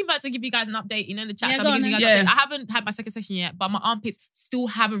 even, I was even about to give you guys an update, you know, in the chat. Yeah, So go I'm on giving you then. guys an Yeah. update. I haven't had my second session yet, but my armpits still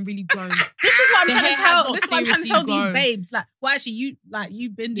haven't really grown. This is what I'm The trying hair to has tell. not This is what I'm trying to seriously tell these grown. babes. Like, well, actually,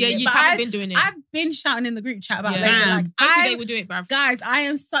 you've been doing Yeah, it. you but haven't been doing it. I've been shouting in the group chat about Yeah. laser. Fam. Like, Hopefully they will do it, bruv. guys, I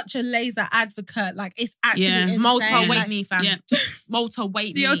am such a laser advocate. Like, it's actually Yeah. insane. Motor weight Like, me, fam. Yeah. Motor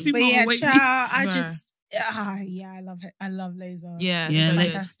weight The me. ultimate- But yeah, Wait. child, I Bruh. just, yeah, I love it. I love laser. Yeah, It's Yeah, so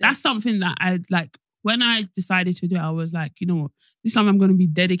like, fantastic. that's something that I like. When I decided to do it, I was like, you know what, this is something I'm going to be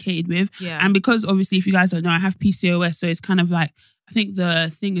dedicated with. Yeah. And because obviously, if you guys don't know, I have PCOS, so it's kind of like, I think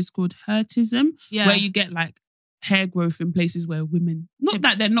the thing is called hirsutism, Yeah. where you get like hair growth in places where women, not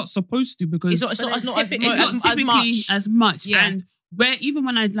that they're not supposed to, because It's not as it's not much. typically as much. Yeah. And where even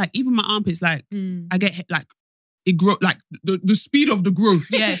when I like, even my armpits, like Mm. I get like it grow, like the speed of the growth.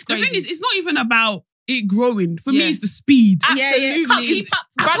 Yeah, it's The thing crazy. is, it's not even about it growing. For Yeah. me, it's the speed. Absolutely. Can't keep up.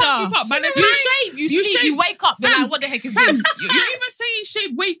 I can't Brother. keep up. By the You time shave, you you sleep, shave. you wake up, you're Fam, like, what the heck is Fam, this? you're even saying shave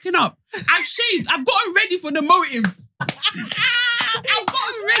waking up. I've shaved. I've gotten ready for the motive. I've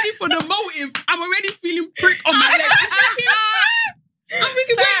gotten ready for the motive. I'm already feeling prick on my leg. I'm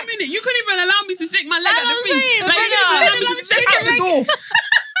thinking, wait a minute. You couldn't even allow me to shake my leg at the I'm thing. saying, Like, you couldn't even allow me to step out the door.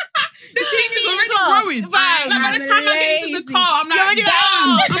 This thing is already growing. Right. Like, by the time I get into the Lazy. car, I'm like, You're already damn.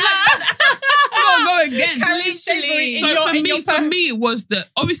 out. I'm like, I'm gonna go again. Carry shavery in So your- for in your me, purse.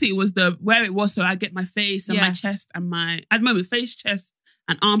 it was where it was. So I get my face and Yeah. my chest and at the moment, face, chest,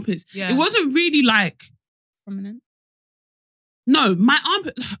 and armpits. Yeah. It wasn't really like, Prominent. no, my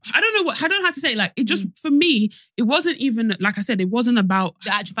armpit. I don't know how to say it. Like, it just for me, it wasn't even like I said. It wasn't about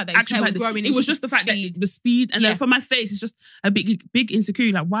The actual fact that his hair was growing. It was just the fact that the speed, and Yeah. then for my face, it's just a big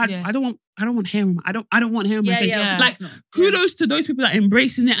insecurity. Like, why? Yeah. I don't want hair on my. I don't want hair on my Yeah, face. yeah. Like, kudos to those people that are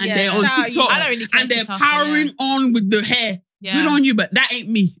embracing it and Yeah, they're on shout out you. TikTok I don't really care and they're TikTok, powering on with the hair. good on you, but that ain't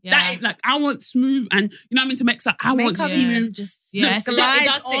me. Yeah. That ain't like, I want smooth and, you know what I mean, to make up. I want Makeup smooth. even just Yeah, slides it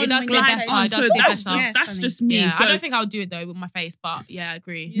does on it does when sit you're better. putting It does So sit that's better. that's just me. Yeah, So I don't think I'll do it though with my face, but yeah, I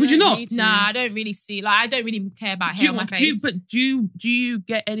agree. Would you don't not? need to. Nah, I don't really see. Like, I don't really care about hair on my face. do you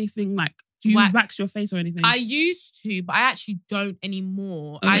get anything like? Do you wax your face or anything? I used to, but I actually don't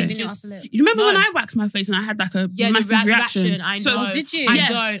anymore. Okay. I Even just. your upper lip. You remember when No. I waxed my face and I had like a Yeah, the massive reaction? I know. Oh, did you? I Yeah.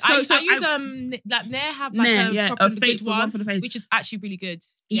 don't. So I use like Nair have like Nair, a a proper fake good one for the face, which is actually really good.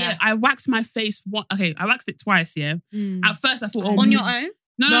 Yeah, I waxed my face. I waxed it twice. Yeah. At first, I thought, On your own?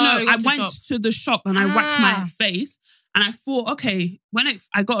 No. No, you I went to went shop. to the shop and I waxed my face, and I thought, okay, when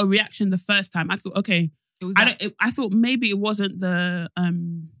I got a reaction the first time, I thought, okay, It was I thought maybe it wasn't the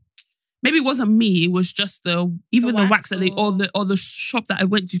maybe it wasn't me. It was just the wax wax that they or the shop that I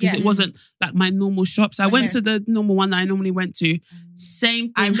went to, because Yeah. it wasn't like my normal shop. So I went to the normal one that I normally went to.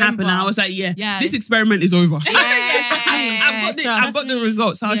 Same I thing happened, and I remember. was like, yeah, Yes. this experiment is over. Yeah, I've got the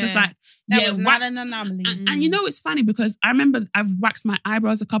results. So I was just like, That yeah, was not wax. an anomaly. And you know, it's funny because I remember I've waxed my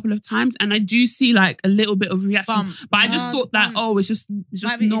eyebrows a couple of times, and I do see like a little bit of reaction. Bump. But I just thought that, it's just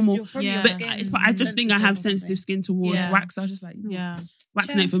Maybe normal. your Yeah. But I just think I have sensitive skin towards Yeah. wax. So I was just like, no, Yeah.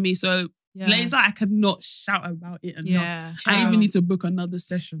 waxing it for me. So Yeah. laser, I cannot shout about it enough. Yeah. I even need to book another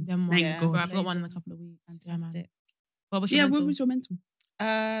session. Them Thank ones. God. Bro, I've got one in a couple of weeks. Yeah, man. Fantastic. What was your Yeah, mental? what was your mental?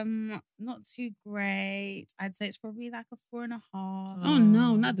 Not too great. I'd say it's probably like a 4.5. Oh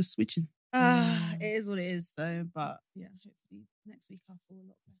no, not the switching. It is what it is though. But yeah, hopefully next week I'll feel a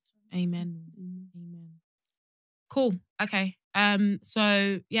lot better. Amen. Amen. Cool. Okay.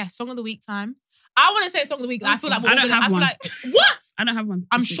 So yeah, song of the week time. I want to say song of the week. I feel like I don't have one. What? I don't have one.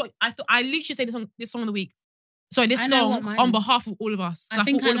 I'm sure. I literally say this song of the week. Sorry, this I know what song mine on is. behalf of all of us. 'Cause I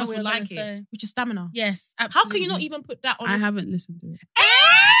think thought all I know of us what would you're like gonna it, say. which is Stamina. Yes, How absolutely. can you not even put that on? I haven't listened to it.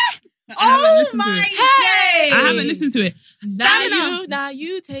 I haven't listened to it. Hey! I haven't listened to it. Now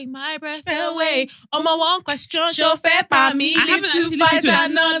you take my breath away. On my one question, show fair by me. I haven't Live to actually fight listened to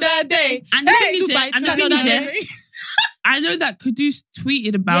it. another day. And the thing is, to yeah, fight and the thing another is, yeah, day. I know that Kudus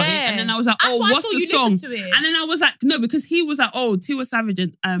tweeted about it, and then I was like, That's oh, why I what's thought the you song? listened to it. And then I was like, no, because he was like, oh, Tiwa Savage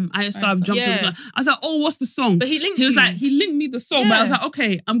and I Star have jumped on the song. I was like, oh, what's the song? But he linked He was you. like, he linked me the song, but I was like,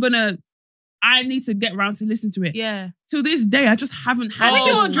 okay, I need to get around to listen to it. Yeah. Till this day, I just haven't had I think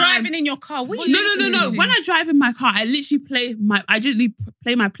the you're time. driving in your car. What are you No. listening to? When I drive in my car, I literally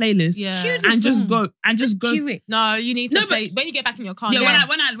play my playlist. Yeah. Cue the And just song. go and just go. Cue it. No, you need to No, but- play when you get back in your car. Yeah, yes.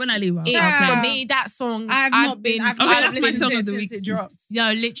 when I leave, I'll Yeah. play. For me, that song I've not been. I've Okay, not that's my listened song to of it the since week. it dropped.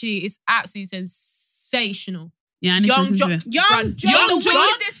 No, literally, it's absolutely sensational. Yeah, I need to Young listen John, to it. Young Young John,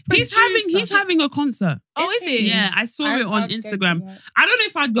 He's having a concert. Oh, is he? Yeah, I saw it on I'd go to Instagram. that. I don't know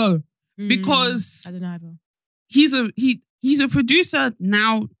if I'd go Mm, because I don't know either. he's a producer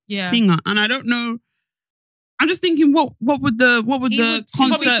now, Yeah. singer, and I don't know. I'm just thinking, what would the He would- he Probably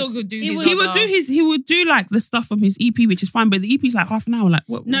concert? still could do. He his He other- would do like the stuff from his EP, which is fine, but the EP is like half an hour. Like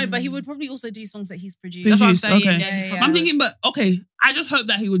what? No, but he would probably also do songs that he's produced. That's what I'm Produced, saying. okay. Yeah, he Yeah, probably I'm would. thinking, but okay, I just hope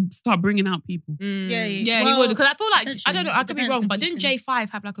that he would start bringing out people. Yeah, he well, would, because I feel like I potentially. don't know. I could be Depends wrong, if but he didn't can- J5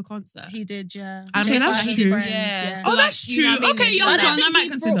 have like a concert? He did, yeah. I Okay, mean, that's he true. did, Friends, yeah. Oh, So, that's like, you know true. what I mean? Okay, Young But I John, think I might he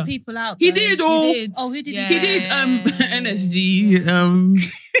consider. brought people out. He though. did, oh. He did. Oh, who did Yeah. he? He did NSG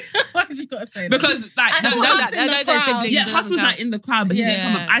Why did you gotta say that? because like I that- saw that- Hus in the those are crowd. siblings. yeah, They Hus don't was count. like in the crowd, but he didn't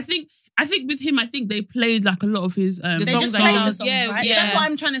come Yeah. up. I think with him, I think they played like a lot of his They songs just that played he the does. songs, Yeah, right? yeah. That's what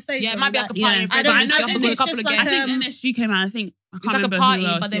I'm trying to say. Yeah, it sorry, might be like a like- party. yeah. and I friends. don't Might be know. like I think a it's couple just of like, I guests. think NSG came out. I think I can't It's like a remember party, who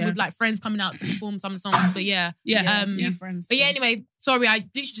else, but then yeah. with like friends coming out to perform some songs. But yeah, Yeah. a few friends. But yeah, anyway, sorry, I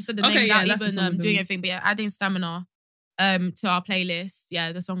literally just said the Okay, name yeah, without that's the even song of the doing week. anything. But yeah, adding Stamina to our playlist.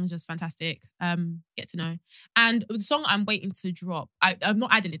 Yeah, the song is just fantastic. Get to know. And the song I'm waiting to drop, I'm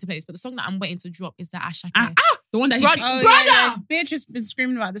not adding it to playlist, but the song that I'm waiting to drop is the Ashake. The one that he Brother, Oh, brother, yeah. Beatrice been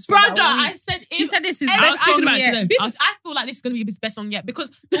screaming about this for about brother, a week. I said She said this is I best was song thinking about it yet. today. I feel like this is gonna be his best song yet because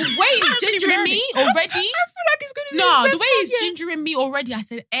the way he's gingering me already. I feel like it's gonna be no, his the best way song he's yet. gingering me already. I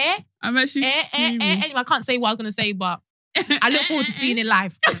said, I'm actually screaming. Anyway, I can't say what I was gonna say, but I look forward to seeing it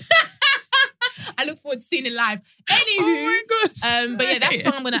live. I look forward to seeing it live. Anywho, Oh my gosh. but yeah, that's the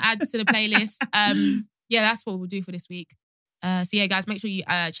song I'm gonna add to the playlist. Yeah, that's what we'll do for this week. So yeah, guys, make sure you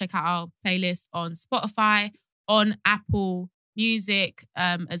check out our playlist on Spotify, on Apple Music,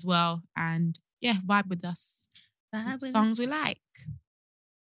 as well, and yeah, vibe with us. Songs we like.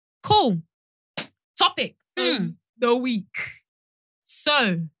 Cool. Topic of the week.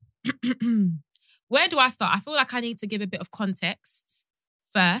 So, where do I start? I feel like I need to give a bit of context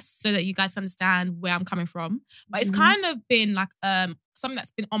first so that you guys understand where I'm coming from. But it's kind of been like something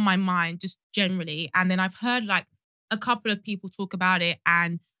that's been on my mind just generally. And then I've heard like a couple of people talk about it.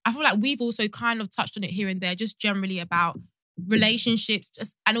 And I feel like we've also kind of touched on it here and there, just generally about relationships,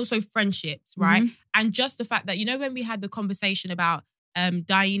 just and also friendships, right? And just the fact that, you know, when we had the conversation about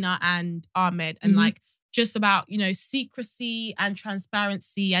Diana and Ahmed and like just about, you know, secrecy and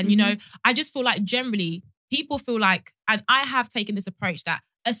transparency. And, you know, I just feel like generally people feel like, and I have taken this approach that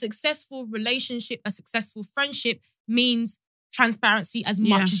a successful relationship, a successful friendship means transparency as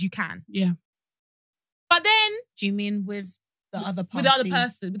much as you can. Yeah. But then... Do you mean with the other party? With the other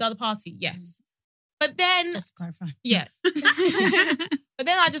person, with the other party, yes. But then... Just to clarify. Yeah. But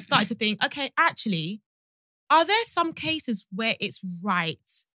then I just started to think, okay, actually, are there some cases where it's right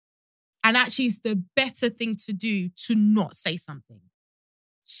and actually it's the better thing to do to not say something?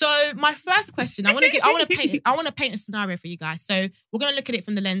 So my first question, I want to paint a scenario for you guys. So we're going to look at it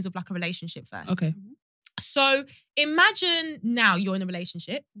from the lens of like a relationship first. Okay. So imagine now you're in a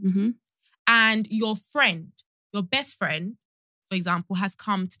relationship and your friend, your best friend, for example, has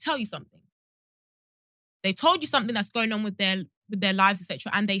come to tell you something. They told you something that's going on with their lives,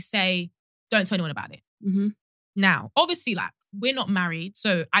 etc., and they say, "Don't tell anyone about it." Now, obviously, like, we're not married,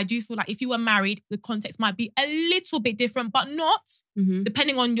 so I do feel like if you were married, the context might be a little bit different, but not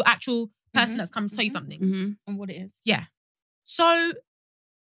depending on your actual person that's come to tell you something and what it is. Yeah. So,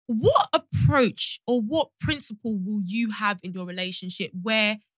 what approach or what principle will you have in your relationship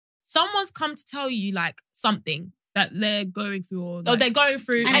where someone's come to tell you like something that they're going through, or they're going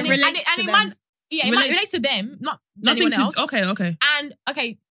through, and it relates to them? It might relate to them, not nothing anyone else. Okay. And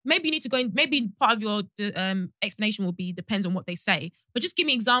maybe you need to go in. Maybe part of your explanation will be depends on what they say. But just give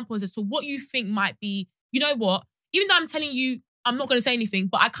me examples as to what you think might be. You know what? Even though I'm telling you, I'm not going to say anything,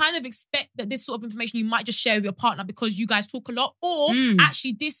 but I kind of expect that this sort of information you might just share with your partner because you guys talk a lot, or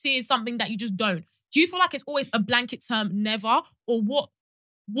actually this is something that you just don't. Do you feel like it's always a blanket term, never, or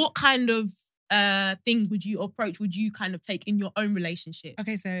what kind of thing would you kind of take in your own relationship?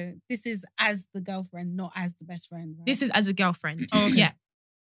 Okay, so this is as the girlfriend, not as the best friend, right? This is as a girlfriend. Oh, okay. Yeah.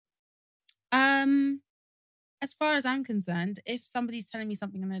 As far as I'm concerned, if somebody's telling me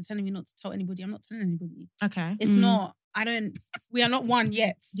something and they're telling me not to tell anybody, I'm not telling anybody. Okay. It's not, we are not one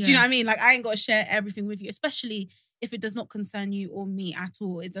yet. Yeah. Do you know what I mean? Like, I ain't got to share everything with you, especially if it does not concern you or me at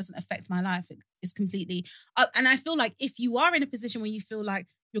all. It doesn't affect my life. It's completely... and I feel like if you are in a position where you feel like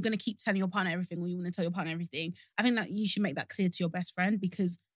you're going to keep telling your partner everything or you want to tell your partner everything, I think that you should make that clear to your best friend,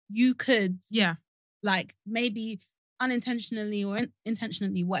 because you could, like, maybe unintentionally or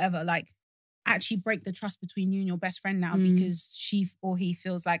intentionally, whatever, like, actually break the trust between you and your best friend now because she or he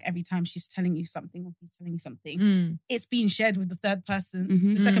feels like every time she's telling you something or he's telling you something, it's being shared with the third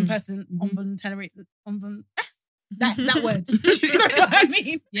person, the second person, involuntarily. That word. You know what I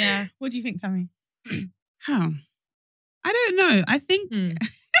mean? Yeah. What do you think, Tammy? How? I don't know. I think...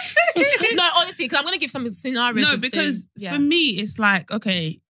 No, honestly, because I'm going to give some scenarios. No, because for me, it's like,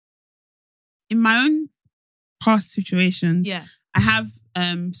 okay, in my own past situations, I have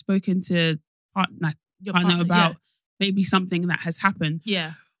spoken to your partner about maybe something that has happened.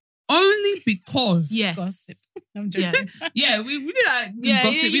 Yeah. Only because... Yes. Gossip. I'm joking. Yeah, we do that.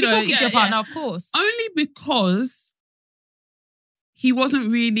 Gossip. You're talking to your partner, of course. Only because he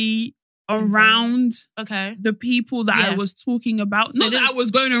wasn't really around the people that I was talking about. So not that I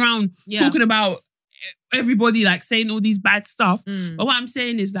was going around talking about everybody, like saying all these bad stuff. But what I'm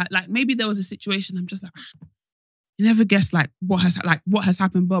saying is that, like, maybe there was a situation I'm just like, you never guess like what has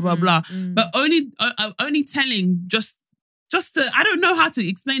happened, blah blah blah. But only telling just to, I don't know how to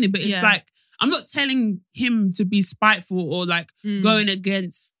explain it, but it's like I'm not telling him to be spiteful or like going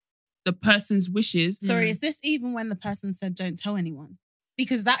against the person's wishes. Sorry, is this even when the person said don't tell anyone?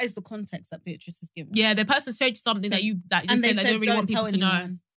 Because that is the context that Beatrice has given. Yeah, the person showed you something that they said they don't really want people to know.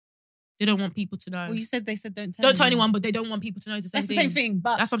 They don't want people to know. Well, you said they said don't tell anyone, but they don't want people to know the same thing. That's the same thing.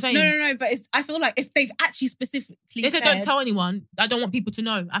 But that's what I'm saying. No. But I feel like if they've actually specifically they said don't tell anyone, I don't want people to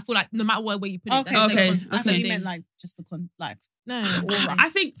know. I feel like no matter where you put it. Okay. I thought you meant like just the No. I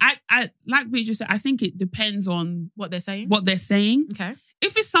think I like Beatrice said, I think it depends on what they're saying. Okay.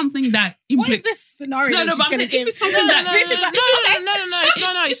 If it's something that what is this scenario? No, but I'm saying if it's something that Beatrice like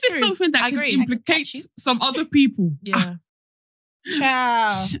no, if it's something that can implicate some other people. Yeah.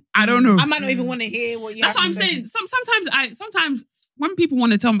 Ciao. I don't know. I might not even want to hear what you. That's what I'm saying. Sometimes when people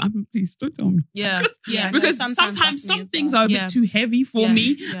want to tell me, please don't tell me. Yeah. Because sometimes some things are a bit too heavy for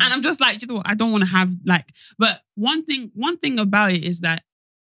me, and I'm just like, you know what, I don't want to have like. But one thing about it is that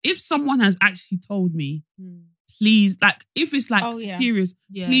if someone has actually told me, please, like if it's like serious,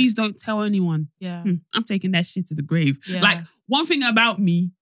 please don't tell anyone. Yeah, I'm taking that shit to the grave. Yeah. Like one thing about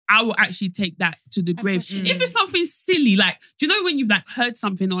me, I will actually take that to the grave. If it's something silly, like, do you know when you've like heard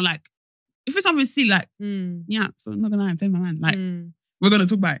something or like, if it's something silly, like, so I'm not gonna lie, I'm telling my man, like, we're gonna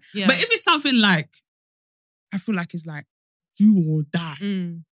talk about it. Yeah. But if it's something like, I feel like it's like do or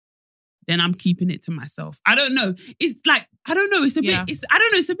die, then I'm keeping it to myself. I don't know. It's like, I don't know. It's a bit,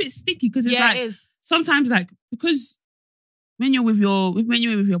 it's a bit sticky because it's like, it is. sometimes like, because when you're with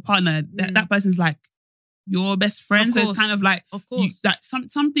your partner, that person's like your best friend. So it's kind of like, of course, that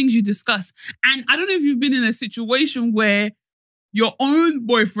some things you discuss. And I don't know if you've been in a situation where your own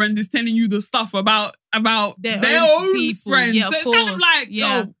boyfriend is telling you the stuff about their own people. friends. Yeah, so it's kind of like,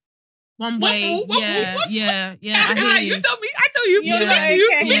 yo, one way. Yeah. I hear like, you. you tell me, I tell you. You're To like, me to you,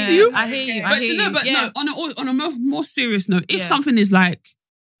 okay. to me to you. I hear you. But no, on a more serious note, if something is like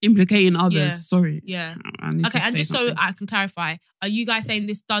implicating others, sorry. Yeah. I need to and say just something. so I can clarify, are you guys saying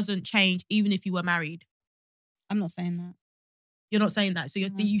this doesn't change even if you were married? I'm not saying that. You're not saying that. So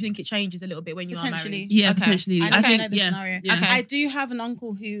you think it changes a little bit when you are Potentially. married? Yeah, Okay. potentially. I think know the scenario. Yeah. Okay. I do have an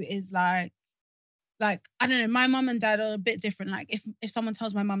uncle who is like, I don't know, my mum and dad are a bit different. Like if someone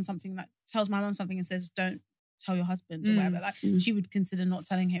tells my mum something and says, don't tell your husband or whatever, like she would consider not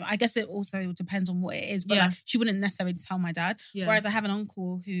telling him. I guess it also depends on what it is, but like, she wouldn't necessarily tell my dad. Yeah. Whereas I have an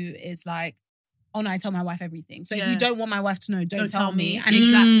uncle who is like, oh no, I tell my wife everything. So if you don't want my wife to know, don't tell me. And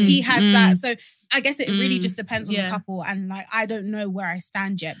he has that. So I guess it really just depends on the couple. And like, I don't know where I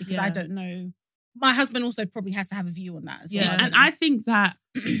stand yet because I don't know. My husband also probably has to have a view on that as well. And I think that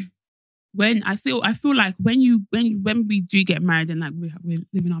when I feel like when we do get married and like we're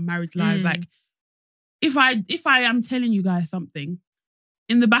living our married lives, like if I am telling you guys something,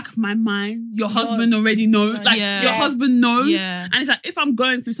 in the back of my mind, your husband already knows. Like your husband knows. Yeah. And it's like if I'm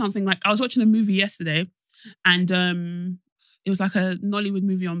going through something, like I was watching a movie yesterday and it was like a Nollywood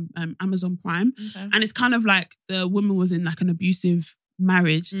movie on Amazon Prime. Okay. And it's kind of like the woman was in like an abusive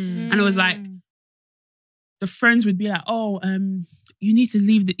marriage. And it was like the friends would be like, oh, you need to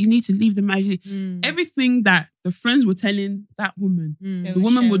leave the marriage. Everything that the friends were telling that woman, the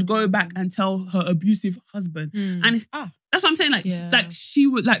woman would go back and tell her abusive husband. And that's what I'm saying. Like, like she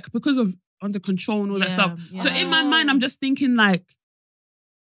would, like, because of under control and all that stuff. Yeah. So in my mind, I'm just thinking like,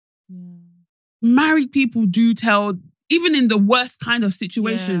 married people do tell, even in the worst kind of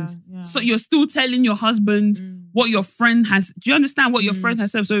situations. So you're still telling your husband what your friend has. Do you understand what your friend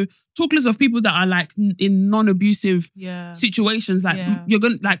has said? So talk less of people that are like in non-abusive situations. Like you're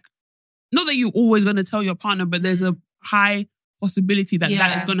gonna, like, not that you're always gonna tell your partner, but there's a high possibility that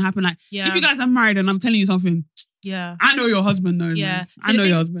that is gonna happen. Like if you guys are married and I'm telling you something, I know your husband knows. Yeah. I know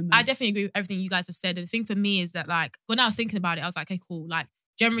your husband knows. I definitely agree with everything you guys have said. And the thing for me is that, like, when I was thinking about it, I was like, okay, cool. Like,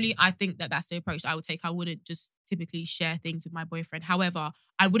 generally, I think that that's the approach that I would take. I wouldn't just typically share things with my boyfriend. However,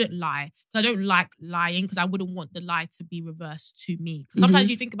 I wouldn't lie. So I don't like lying because I wouldn't want the lie to be reversed to me. Because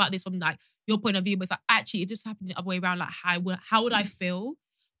sometimes you think about this from like your point of view, but it's like, actually, if this happened the other way around, like how would I feel?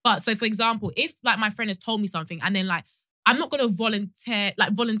 But so, for example, if like my friend has told me something and then like, I'm not going to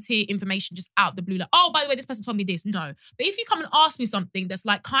volunteer information just out of the blue. Like, oh, by the way, this person told me this. No. But if you come and ask me something that's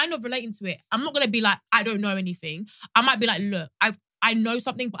like kind of relating to it, I'm not going to be like, I don't know anything. I might be like, look, I know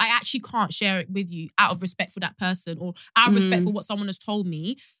something, but I actually can't share it with you out of respect for that person or out of respect for what someone has told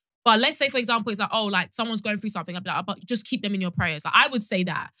me. But let's say, for example, it's like, oh, like someone's going through something. I'd be like, but just keep them in your prayers. Like, I would say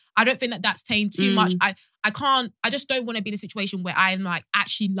that. I don't think that that's tamed too much. I just don't want to be in a situation where I'm like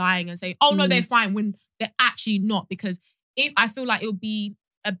actually lying and saying, oh no, they're fine when they're actually not. Because if I feel like it'll be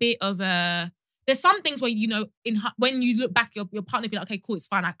a bit of a, there's some things where, you know, when you look back, your partner be like, okay, cool, it's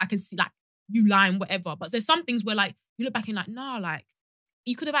fine. I can see like you lying, whatever. But there's some things where like you look back and like, nah, like,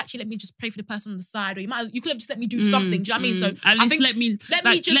 you could have actually let me just pray for the person on the side, or you could have just let me do something. Do you know what I mean? So at least let me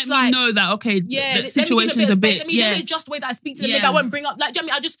know that the situation's a bit. Let me adjust the way that I speak to them. Maybe I won't bring up. Like, do you know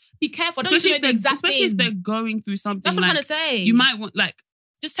what I mean? I'll just be careful. I don't know the exact thing. Especially if they're going through something. That's what I'm trying to say. You might want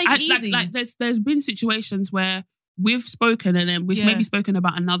just take it easy. Like there's been situations where we've spoken and then we've maybe spoken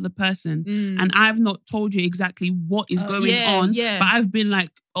about another person and I've not told you exactly what is going on, but I've been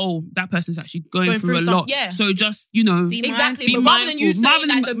like, oh, that person's actually going through a lot. Yeah. So just, you know, be exactly. mindful. But rather than you saying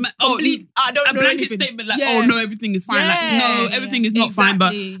that's a complete, I don't know blanket anything. statement like, oh no, everything is fine. Like, no, everything is not fine,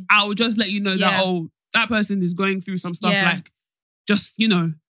 but I'll just let you know that, oh, that person is going through some stuff. Like, just, you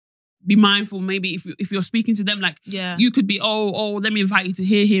know, be mindful. Maybe if you're speaking to them, like, you could be, oh, let me invite you to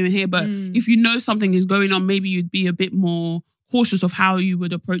here and here. But if you know something is going on, maybe you'd be a bit more cautious of how you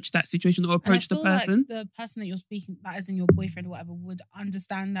would approach that situation or approach the person. Like the person that you're speaking, that is in your boyfriend or whatever, would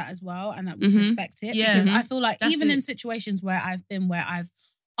understand that as well and that would respect it. Yeah. Because I feel like That's even it. in situations where I've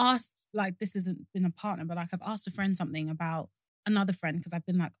asked, like, this hasn't been a partner, but like I've asked a friend something about another friend because I've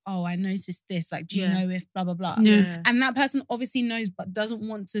been like, oh, I noticed this. Like, do you know if blah, blah, blah. Yeah. And that person obviously knows but doesn't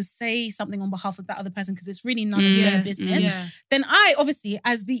want to say something on behalf of that other person because it's really none of their business. Then I obviously,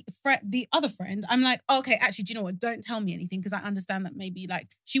 as the other friend, I'm like, oh, okay, actually, do you know what? Don't tell me anything because I understand that maybe like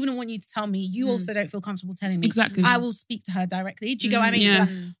she wouldn't want you to tell me. You also don't feel comfortable telling me. Exactly. I will speak to her directly. Do you get what I mean? Yeah.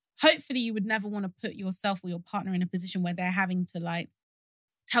 So, like, hopefully you would never want to put yourself or your partner in a position where they're having to like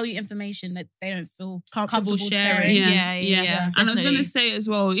tell you information that they don't feel comfortable sharing. Yeah. And I was going to say as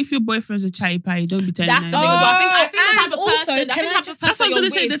well, if your boyfriend's a chatty patty, don't be telling That's them. the thing as well. I think the type of also, person. that's what I was going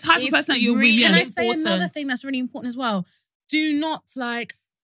to say. The type of person that you're with. Can I say another thing that's really important as well? Do not like,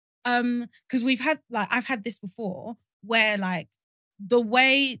 because I've had this before where like the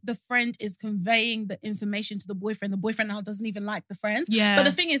way the friend is conveying the information to the boyfriend now doesn't even like the friends. Yeah. But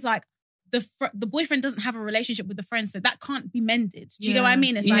the thing is like, the boyfriend doesn't have a relationship with the friend, so that can't be mended. Do you get what I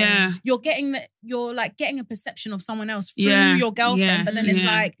mean? It's like you're getting a perception of someone else through your girlfriend, but then it's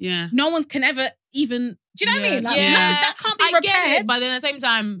like no one can ever even. Do you know what I mean? Like, that can't be repaired. Get it, but then at the same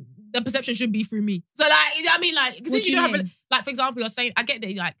time, the perception should be through me. So like, I mean, like, because if you don't have, like, for example, you're saying, I get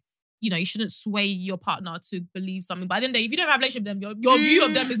that, like, you know, you shouldn't sway your partner to believe something. But at the end of the day, if you don't have a relationship with them, your view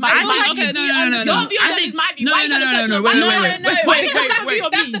of them is my view. Your view of them is my view. Why are you trying to search? No.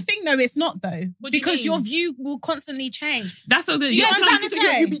 That's the thing, though. It's not though, because your view will constantly change. That's all. You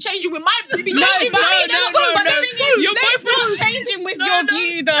be changing with mine. You be changing with mine. Your boyfriend not changing with your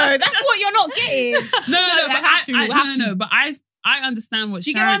view, though. That's what you're not getting. No. But I understand what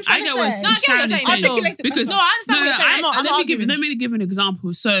Sharon. I get what Sharon is saying. Because no, I understand what you're saying. Let me give an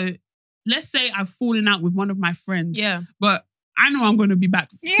example. So let's say I've fallen out with one of my friends. Yeah. But I know I'm going to be back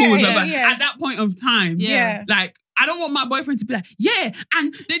cool with her. But at that point of time, like, I don't want my boyfriend to be like,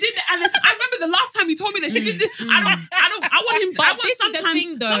 and they did that. And I remember the last time he told me that she did this. I want him to. But this is the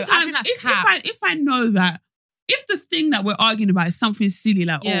thing, though. I think that's if I know that, if the thing that we're arguing about is something silly,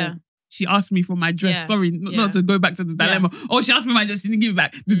 like, she asked me for my dress. Sorry, not to go back to the dilemma. Oh, she asked me my dress. She didn't give it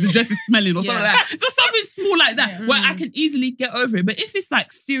back. The dress is smelling or something like that. Just something small like that where I can easily get over it. But if it's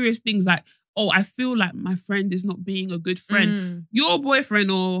like serious things like, oh, I feel like my friend is not being a good friend. Your boyfriend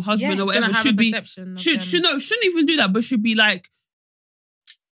or husband or whatever shouldn't even do that, but should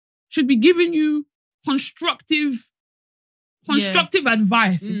be giving you constructive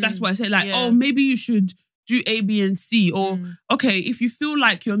advice, if that's what I say. Like, oh, maybe you should do A, B, and C. Or, okay, if you feel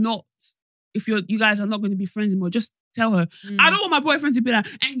like you guys are not going to be friends anymore, just tell her. I don't want my boyfriend to be like,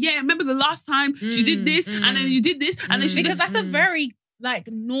 and remember the last time she did this, and then you did this, and then she because that's a very like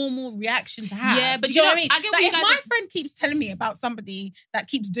normal reaction to have. Yeah, but do you know what I mean? I get like, if my friend keeps telling me about somebody that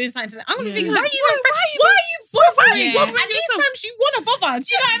keeps doing something, I'm gonna think, why are you bothering? And these times you want to bother. Do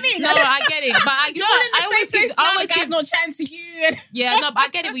you know what I mean? No, I get it, but I always guy's not chatting to you. But I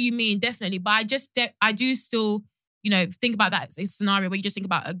get it what you mean, definitely. But I do still, you know, think about that scenario where you just think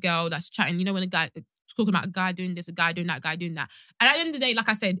about a girl that's chatting. You know, when a guy talking about a guy doing this, a guy doing that, a guy doing that. And at the end of the day, like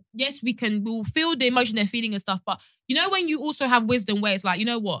I said, yes, we'll feel the emotion they're feeling and stuff. But you know, when you also have wisdom where it's like, you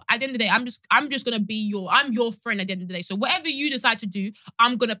know what, at the end of the day, I'm just gonna be I'm your friend at the end of the day. So whatever you decide to do,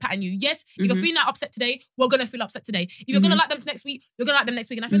 I'm gonna pattern you. Yes, if you're feeling that upset today, we're gonna feel upset today. If you're gonna like them next week, you're gonna like them next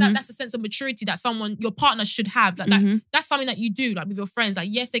week. And I feel like that's a sense of maturity that your partner should have. Like that's something that you do, like with your friends. Like,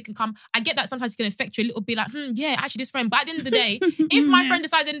 yes, they can come. I get that sometimes it can affect you a little bit, like, actually this friend. But at the end of the day, if my friend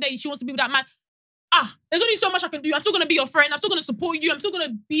decides at the end of the day she wants to be with that man, there's only so much I can do. I'm still going to be your friend. I'm still going to support you. I'm still going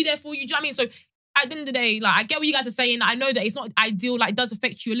to be there for you. Do you know what I mean? So at the end of the day, like, I get what you guys are saying. I know that it's not ideal. Like, it does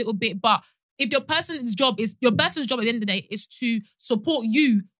affect you a little bit. But if your person's job at the end of the day is to support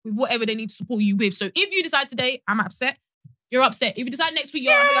you with whatever they need to support you with. So if you decide today, I'm upset, you're upset. If you decide next week,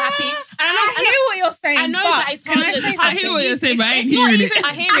 you're happy. And I hear what you're saying. I know that it's I hear what you're saying, but I ain't hearing it.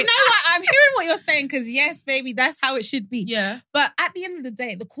 I hear it. I know what I'm hearing what you're saying, because yes, baby, that's how it should be. Yeah. But at the end of the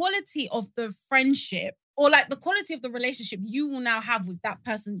day, the quality of the friendship, or like the quality of the relationship you will now have with that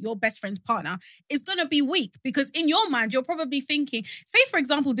person, your best friend's partner, is going to be weak. Because in your mind, you're probably thinking, say for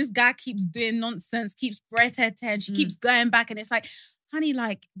example, this guy keeps doing nonsense, keeps she keeps going back, and it's like, honey,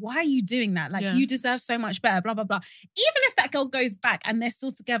 like, why are you doing that? Like, you deserve so much better, blah, blah, blah. Even if that girl goes back and they're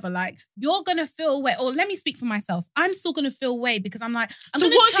still together, like, you're going to feel away. Or let me speak for myself. I'm still going to feel away because I'm like, so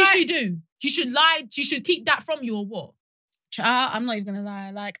what should she do? She should lie? She should keep that from you or what? I'm not even gonna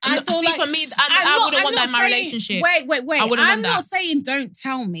lie. Like, I feel like for me, I wouldn't want that in my relationship. Wait. I'm not saying don't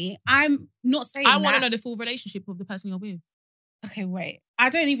tell me. I'm not saying I want to know the full relationship of the person you're with. Okay, wait. I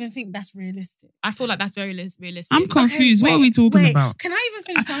don't even think that's realistic. I feel like that's very realistic. I'm confused. What are we talking about? Can I even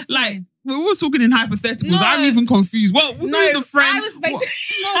finish my point? Like, we're all talking in hypotheticals. I'm even confused. Who's the friend? I was basically...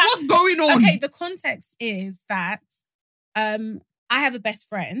 What's going on? Okay, the context is that I have a best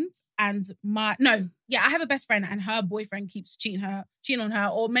friend and I have a best friend and her boyfriend keeps cheating on her,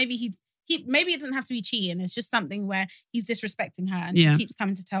 or maybe maybe it doesn't have to be cheating. It's just something where he's disrespecting her and she keeps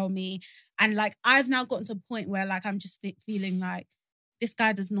coming to tell me. And like, I've now gotten to a point where like, I'm just feeling like this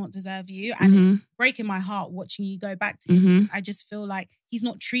guy does not deserve you. And it's breaking my heart watching you go back to him because I just feel like he's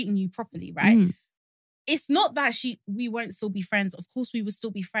not treating you properly, right? It's not that we won't still be friends. Of course we will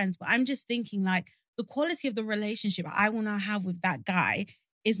still be friends. But I'm just thinking like the quality of the relationship I will now have with that guy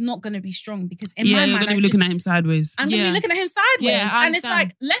is not going to be strong because in my mind, you're going to be looking at him sideways. I'm going to be looking at him sideways. Yeah, and it's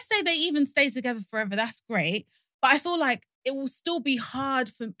like, let's say they even stay together forever. That's great. But I feel like it will still be hard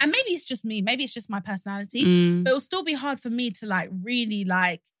for, and maybe it's just me, maybe it's just my personality, but it will still be hard for me to like really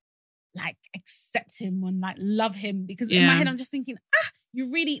like accept him and like love him because in my head I'm just thinking,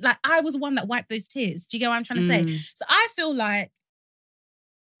 you really, like I was one that wiped those tears. Do you get what I'm trying to say? So I feel like,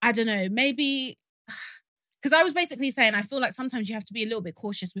 I don't know, maybe... Because I was basically saying, I feel like sometimes you have to be a little bit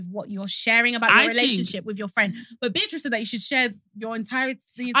cautious with what you're sharing about your relationship with your friend. But Beatrice said that you should share your entirety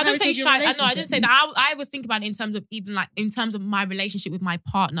I didn't say of your shy. relationship. No, I didn't say that. I was thinking about it in terms of even like in terms of my relationship with my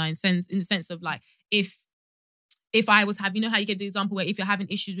partner, in the sense of like if I was having, you know how you gave the example where if you're having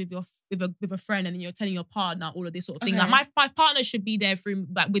issues with a friend and then you're telling your partner all of this sort of thing, like my partner should be there through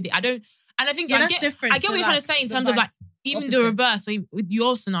like with it. I don't. And I think I get what you're trying to say in terms of like even the reverse. So with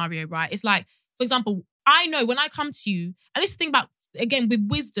your scenario, right? It's like, for example, I know when I come to you, and this is the thing about, again, with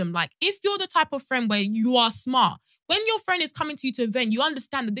wisdom, like if you're the type of friend where you are smart, when your friend is coming to you to vent, you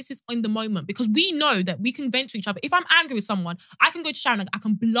understand that this is in the moment because we know that we can vent to each other. If I'm angry with someone, I can go to Sharon, I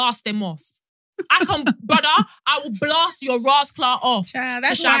can blast them off. Brother, I will blast your rascal off.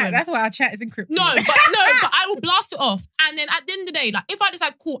 That's why our chat is encrypted. No, but I will blast it off. And then at the end of the day, like if I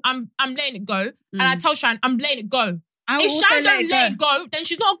decide, cool, I'm letting it go, and I tell Sharon, I'm letting it go. If Sharon don't let it go, then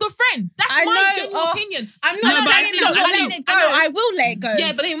she's not a good friend. That's my genuine opinion. I'm not saying that I'll let it go. I will let it go.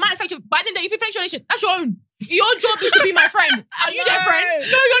 Yeah, but then it might affect you. By the end of the day, if it affects your relationship, that's your own. Your job is to be my friend. Are you their friend?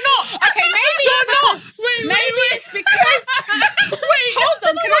 No, you're not. Okay, maybe you're not. Maybe it's because. Wait, hold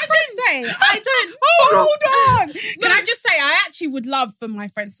on. Can I just say? I don't. Hold on. Can I just say? I actually would love for my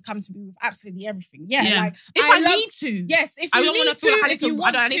friends to come to me with absolutely everything. Yeah. Like if I need to. Yes, if you I don't want to feel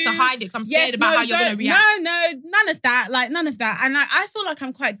like I need to hide it because I'm scared about how you're going to react. No, none of that. Like none of that. And I feel like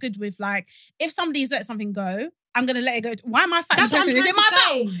I'm quite good with like if somebody's let something go, I'm going to let it go. Why am I fighting? That's what I'm Is it my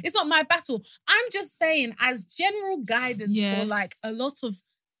saying. battle? It's not my battle. I'm just saying as general guidance for like a lot of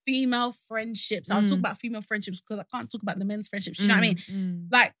female friendships. I'll talk about female friendships because I can't talk about the men's friendships. Do you know what I mean?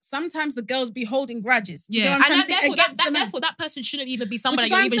 Like sometimes the girls be holding grudges. Do you know what I'm trying to say? Therefore, that person shouldn't even be somebody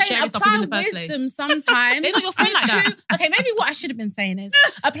that you're even sharing stuff with in the first place. Apply wisdom sometimes. They're not your friend like that. Okay, maybe what I should have been saying is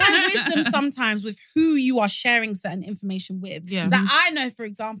apply wisdom sometimes with who you are sharing certain information with. Yeah. That I know, for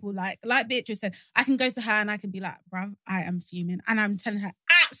example, like Beatrice said, I can go to her and I can be like, bruv, I am fuming. And I'm telling her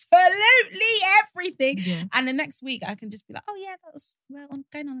absolutely everything. Yeah. And the next week I can just be like, oh yeah, that was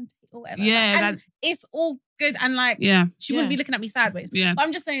going on a date or whatever. Yeah. And it's all good. And like, she wouldn't be looking at me sideways. Yeah. But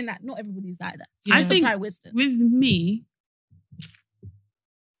I'm just saying that not everybody's like that. So I think apply wisdom. With me,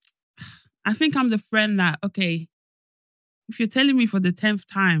 I think I'm the friend that, okay, if you're telling me for the 10th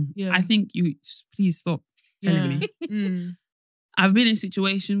time, I think you please stop telling me. I've been in a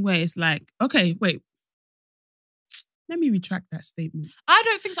situation where it's like, okay, wait, let me retract that statement. I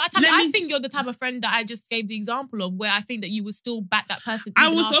don't think so. I think you're the type of friend that I just gave the example of where I think that you would still back that person.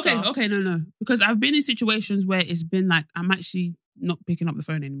 Okay, no. Because I've been in situations where it's been like, I'm actually not picking up the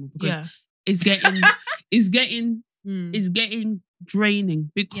phone anymore because it's getting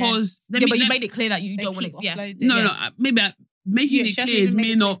draining because but you made it clear that you don't want to. Maybe making it clear is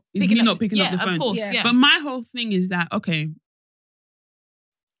me not picking up the phone. Of course, But my whole thing is that, okay,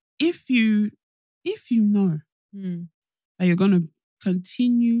 if you know that you're going to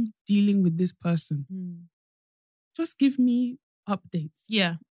continue dealing with this person, just give me updates.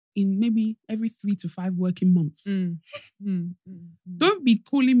 Yeah. In maybe every 3 to 5 working months. Don't be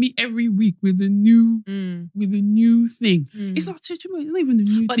calling me every week with a new thing. It's not even a new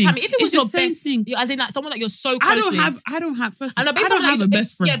thing. But Tammy, if it was your best thing, I think like someone that you're so close with. I don't have a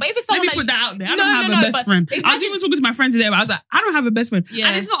best friend. Yeah, but if it's someone let me put that out there. I don't have a best friend. I was even talking to my friend today, but I was like, I don't have a best friend. Yeah.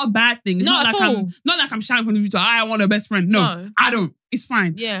 And it's not a bad thing. It's not like I'm shouting from the future, I want a best friend. No, I don't. It's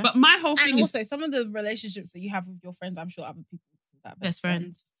fine. Yeah. But my whole thing is... And also, some of the relationships that you have with your friends, I'm sure other people that best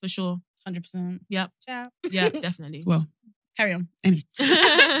friends, for sure. 100%. Yep. Ciao. Yeah, definitely. Well, carry on. Anyway.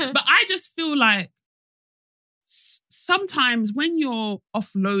 But I just feel like sometimes when you're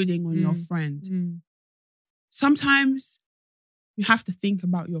offloading on your friend, sometimes you have to think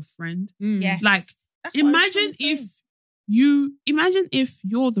about your friend. Yes. Like, imagine if you're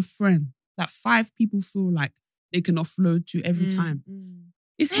the friend that 5 people feel like they can offload to every time.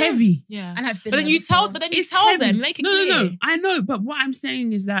 It's heavy. Yeah. And I've been But then there you before. tell them, make it clear. No. I know, but what I'm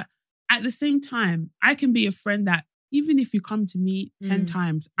saying is that at the same time, I can be a friend that even if you come to me 10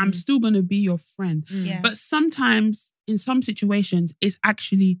 times, I'm still going to be your friend. Yeah. But sometimes in some situations, it's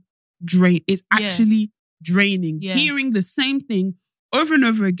actually draining. Yeah. Hearing the same thing over and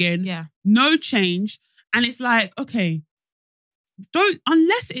over again, no change. And it's like, okay,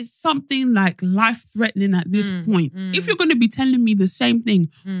 unless it's something like life-threatening at this point, if you're going to be telling me the same thing,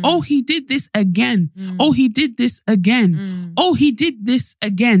 oh, he did this again. Oh, he did this again. Oh, he did this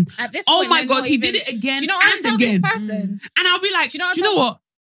again. At this oh point, my they're God, not he even- did it again Do you know what I and tell again. this person? And I'll be like, do you know what?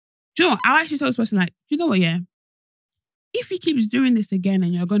 I'll actually tell this person like, do you know what, yeah? If he keeps doing this again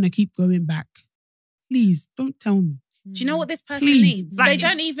and you're going to keep going back, please don't tell me. Do you know what this person Please, needs? like- They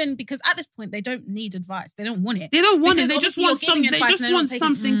don't even, because at this point, they don't need advice. They don't want it. They don't want Because it. They just obviously want you're giving something. They advice just and they're want not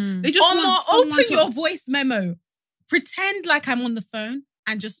taking- something. They just Omar, want someone open to... your voice memo. Pretend like I'm on the phone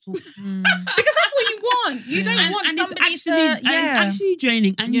and just talk. Because that's what you want. You don't want and somebody it's actually, to... and it's actually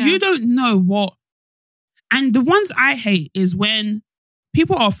draining. And Yeah. you don't know what... And the ones I hate is when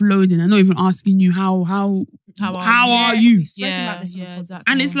people are offloading and not even asking you how are Yes, you? we've spoken about this on the podcast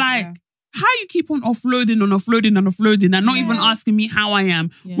exactly. And it's before. like... Yeah. How you keep on offloading and not even asking me how I am,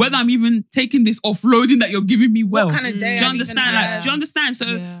 whether I'm even taking this offloading that you're giving me well. What kind of day Do you I've understand? even Like, had. do you understand?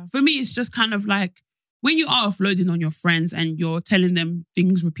 So for me, it's just kind of like when you are offloading on your friends and you're telling them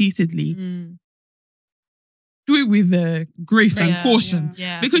things repeatedly, do it with grace and caution.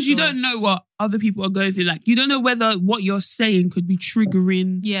 Yeah, because for you sure. don't know what other people are going through. Like you don't know whether what you're saying could be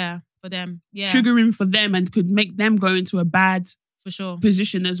triggering. Yeah, for them. Yeah. Triggering for them and could make them go into a bad For sure.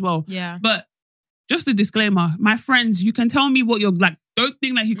 position as well. Yeah. But just a disclaimer, my friends, you can tell me what you're like. Don't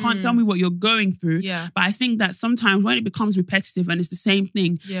think that you can't tell me what you're going through. Yeah. But I think that sometimes when it becomes repetitive and it's the same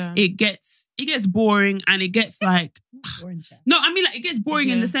thing, Yeah. it gets boring and it gets like Boring chat. no, I mean like it gets boring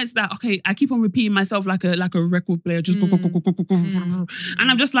in Yeah. the sense that okay, I keep on repeating myself like a record player, just go, and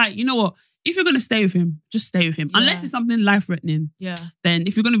I'm just like, you know what? If you're gonna stay with him, just stay with him. Unless Yeah. it's something life threatening. Yeah. Then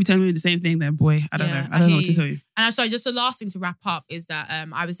if you're gonna be telling me the same thing, then boy, I don't Yeah, know. I don't know what to hear tell you. And I'm sorry, just the last thing to wrap up is that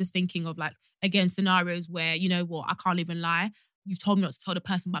I was just thinking of like, again, scenarios where, you know what, I can't even lie. You've told me not to tell the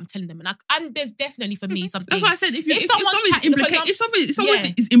person, but I'm telling them. And there's definitely for me something. That's why I said if someone's chatting, for example- if someone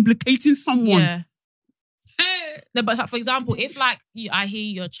is implicating someone, Yeah. No, but for example, if like I hear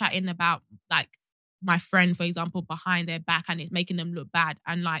you're chatting about like my friend, for example, behind their back and it's making them look bad,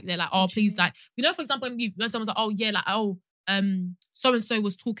 and like they're like, oh, please, like, you know, for example, when someone's like, oh yeah, like, oh, so and so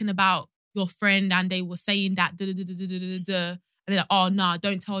was talking about your friend and they were saying that, and they're like, oh nah,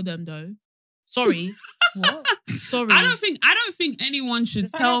 don't tell them though. Sorry. What? Sorry. I don't think anyone should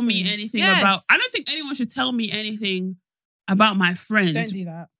Does that tell me happen? anything Yes. about. I don't think anyone should tell me anything about my friend. Don't do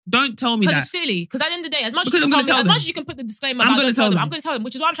that. Don't tell me Because that. it's silly. Because at the end of the day, as much as Because you I'm can gonna tell as them. much as you can put the disclaimer, I'm about, gonna don't tell tell them. them. I'm going to tell them,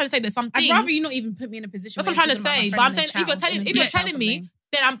 which is why I'm trying to say there's something. I'd rather you not even put me in a position. That's where what I'm trying to talking about say. my But I'm friend saying in the chat, if you're I was telling gonna me, something.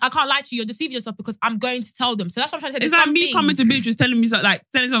 then I can't lie to you. You're deceiving yourself because I'm going to tell them. So that's what I'm trying to say. It's There's like some me things. coming to Beatrice telling me something like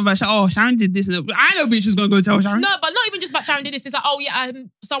telling something about oh Sharon did this. And I know Beatrice is gonna go tell Sharon. No, but not even just about Sharon did this. It's like, oh yeah,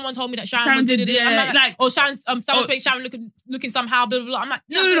 someone told me that Sharon, Sharon did did it. I'm it, like, oh Sharon's, someone's oh. saying Sharon looking somehow, blah, blah, blah. I'm like,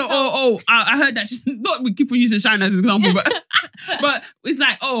 No. I heard that she's not. We keep on using Sharon as an example, but it's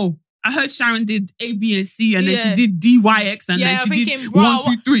like I heard Sharon did A, B, and C, and then she did D, Y, X, and then I'm she thinking, did bro, 1,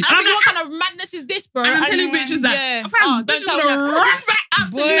 2, 3. And I'm like, what kind of madness is this, bro? And I'm telling And- bitches that yeah. fam, Don't bitches tell gonna them. run back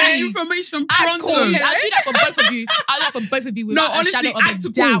Absolutely. that information pronto. I'll do that for both of you. I'll do that for both of you No, without honestly, a shadow of add a to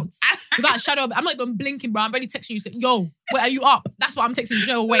doubt. call. Without a shadow of, I'm not even blinking, bro. I'm already texting you. Saying, yo, wait, are you up? That's what I'm texting you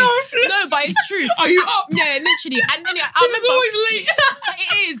straight away. No, but it's true. Are you up? Yeah, literally. And then I This is remember, always late.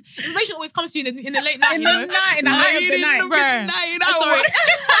 it is. Information always comes to you in the late night. In you the know? night, in the height of the night. Bruh. Sorry.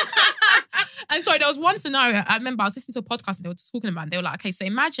 And sorry, there was one scenario. I remember I was listening to a podcast and they were talking about it. And they were like, okay, so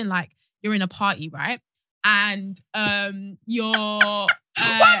imagine like you're in a party, right? And you're Why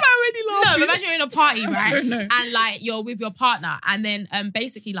am I already laughing? no, imagine you're in a party, I'm right? sorry, no. And like you're with your partner, and then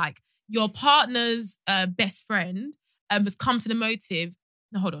basically like your partner's best friend has come to the motive.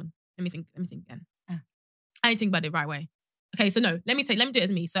 No, hold on. Let me think again. I didn't think about it the right way. Okay, so no, let me do it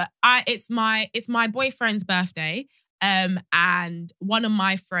as me. So it's my boyfriend's birthday. And one of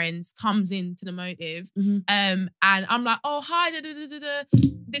my friends comes into the motive, and I'm like, oh hi,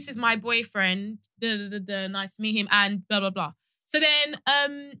 this is my boyfriend, nice to meet him, and blah blah blah. So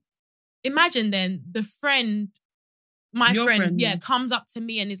then, imagine then the friend, Your friend, yeah, yeah. comes up to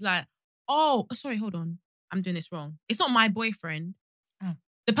me and is like, oh, sorry, hold on, I'm doing this wrong. It's not my boyfriend.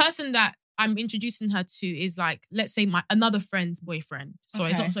 The person that I'm introducing her to is like, let's say another friend's boyfriend.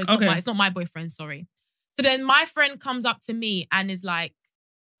 Sorry, Okay. it's not my boyfriend. Sorry. So then my friend comes up to me and is like,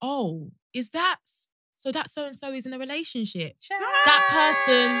 oh, is that so that so-and-so is in a relationship. Child. That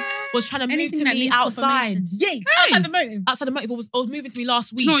person was trying to move Anything to that me needs outside. confirmation. Yay! Outside the motive. Outside the motive, or was moving to me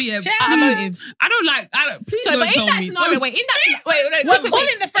last week. No, yeah, Child. Out of please. motive. Please So, don't but in tell that me. scenario, wait, in that We're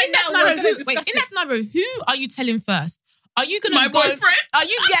calling the friend in that now, scenario, we're gonna who, discuss wait, in it. that scenario, who are you telling first? Are you gonna My go? boyfriend? Are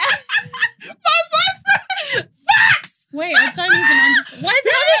you My boyfriend. Facts. Wait, I don't even understand.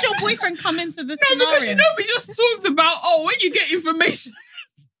 How did your boyfriend come into this No, scenario? because we just talked about, when you get information.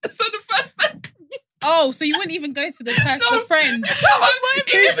 So the first person. Oh, so you wouldn't even go to the friend No, my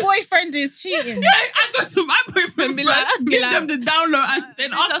whose boyfriend is cheating? Yeah, I go to my boyfriend Be first, like- give them the download and then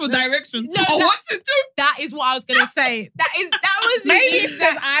ask for directions on what to do. That is what I was gonna say. That was Maybe the it's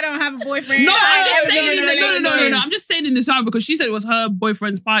because I don't have a boyfriend. No, I I'm just never saying been in a relationship. no. I'm just saying in the sound because she said it was her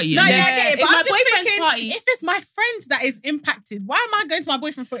boyfriend's party. No, and yeah, then- I get it. It's But my I'm just boyfriend's thinking, party. if it's my friend that is impacted, why am I going to my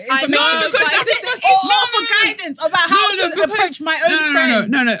boyfriend for I information? know, because Like, that's it's what- more for guidance about how to approach my own friend.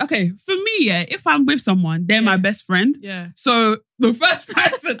 No. Okay, for me, if I'm with someone, they're my best friend. Yeah. So the first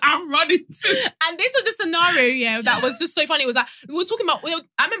person I'm running to. And this was the scenario, that was just so funny. It was like, we were talking about,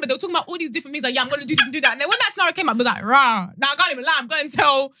 I remember they were talking about all these different things, like, yeah, I'm going to do this and do that. And then when that scenario came up, I was like, rah. Now I can't even lie, I'm going to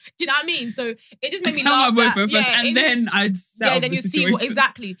tell, do you know what I mean? So it just made me Tell laugh. my boyfriend first, and it then I'd set up then the you see situation. what,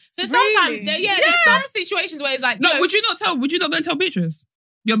 exactly. So sometimes, Really? there's some situations where it's like, No, yo, would you not go and tell Beatrice?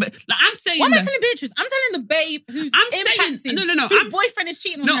 I'm saying What am I that. telling Beatrice? I'm telling the babe who's I'm saying- impacted. no, Whose I'm- boyfriend is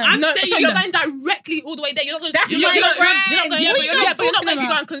cheating on No, her. I'm no, saying so you're that- going directly all the way there. You're not going to. That's You're my not friend. going. What are you guys But you're not talking going to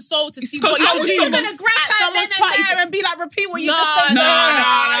go about? and consult to see Because what you I should was do. You're going to grab at her someone's then and party. there and be like, repeat what you No, just said. no.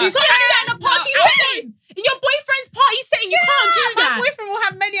 You can't do that in a party No. setting. In your boyfriend's party setting, you can't do that. My boyfriend will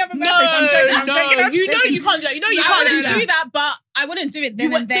have many other No, birthdays. I'm joking. you know you can't do that. You know you I can't wouldn't do do that. that, but I wouldn't do it You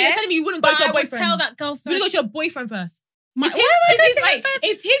then would- and so you're there. telling me you wouldn't go But to I your would boyfriend. tell that girl You wouldn't go first. to your boyfriend first. Why It's would I go to him wait, first?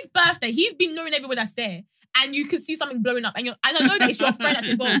 it's his birthday. He's been knowing everywhere that's there. And you can see something blowing up. And I know that it's your friend that's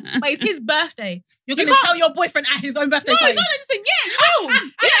involved, but it's his birthday. You're going to tell your boyfriend at his own birthday No, party? no, just saying,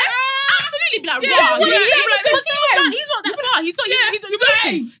 absolutely. Be like, Yeah, raw. well, yeah, Because yeah, he's not that far. He's not Yeah, he's not you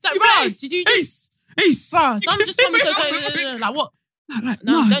play. It's like, You bro, play. did you just... Ace. Bro, You someone can just see told me me to on the like, what? Like,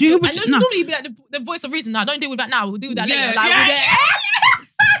 No, no, don't do you do hear it. what And no. normally be like the voice of reason. No, don't deal with that now. We'll deal with that later. Yeah, Like, yeah.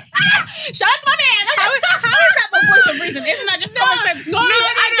 Shout out to my man. How is that the voice of reason? Isn't that just common sense? No,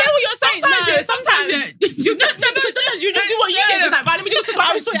 I get what you're saying. Sometimes, You just do what you get. It's like, right, let me just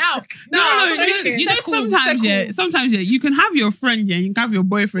sort it out. Sometimes you can have your friend, you can have your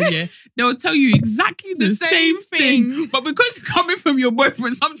boyfriend, they'll tell you exactly the same thing. But because it's coming from your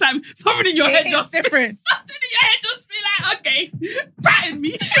boyfriend, sometimes something in your head It's just different. something in your head just be like, okay, pattern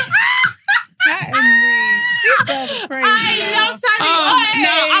me. That and me. These girls are crazy. I'm telling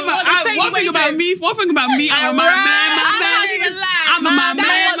you. One thing about me, I'm a man.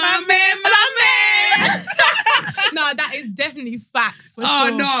 No, that is definitely facts for Oh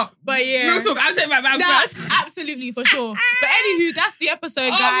sure. no, But yeah, real talk. I'll take my man that's first. absolutely for sure. But anywho, that's the episode,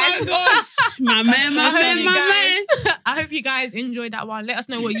 Oh guys. my gosh, my man. I hope you guys enjoyed that one. Let us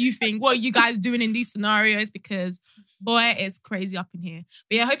know what you think. What are you guys doing in these scenarios? Because boy, it's crazy up in here.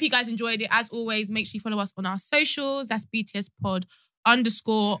 But yeah, I hope you guys enjoyed it. As always, make sure you follow us on our socials. That's BTS Pod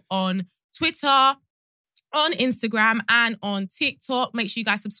 _ on Twitter, on Instagram, and on TikTok. Make sure you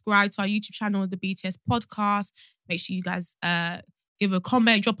guys subscribe to our YouTube channel, the BTS Podcast. Make sure you guys give a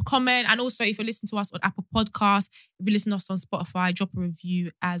comment, drop a comment. And also, if you listen to us on Apple Podcasts, if you listen to us on Spotify, drop a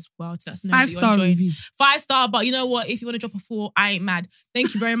review as well to let us know that you're 5-star enjoying. review. 5-star, but you know what? If you want to drop a 4, I ain't mad.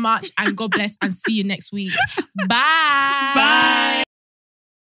 Thank you very much, and God bless, and see you next week. Bye. Bye.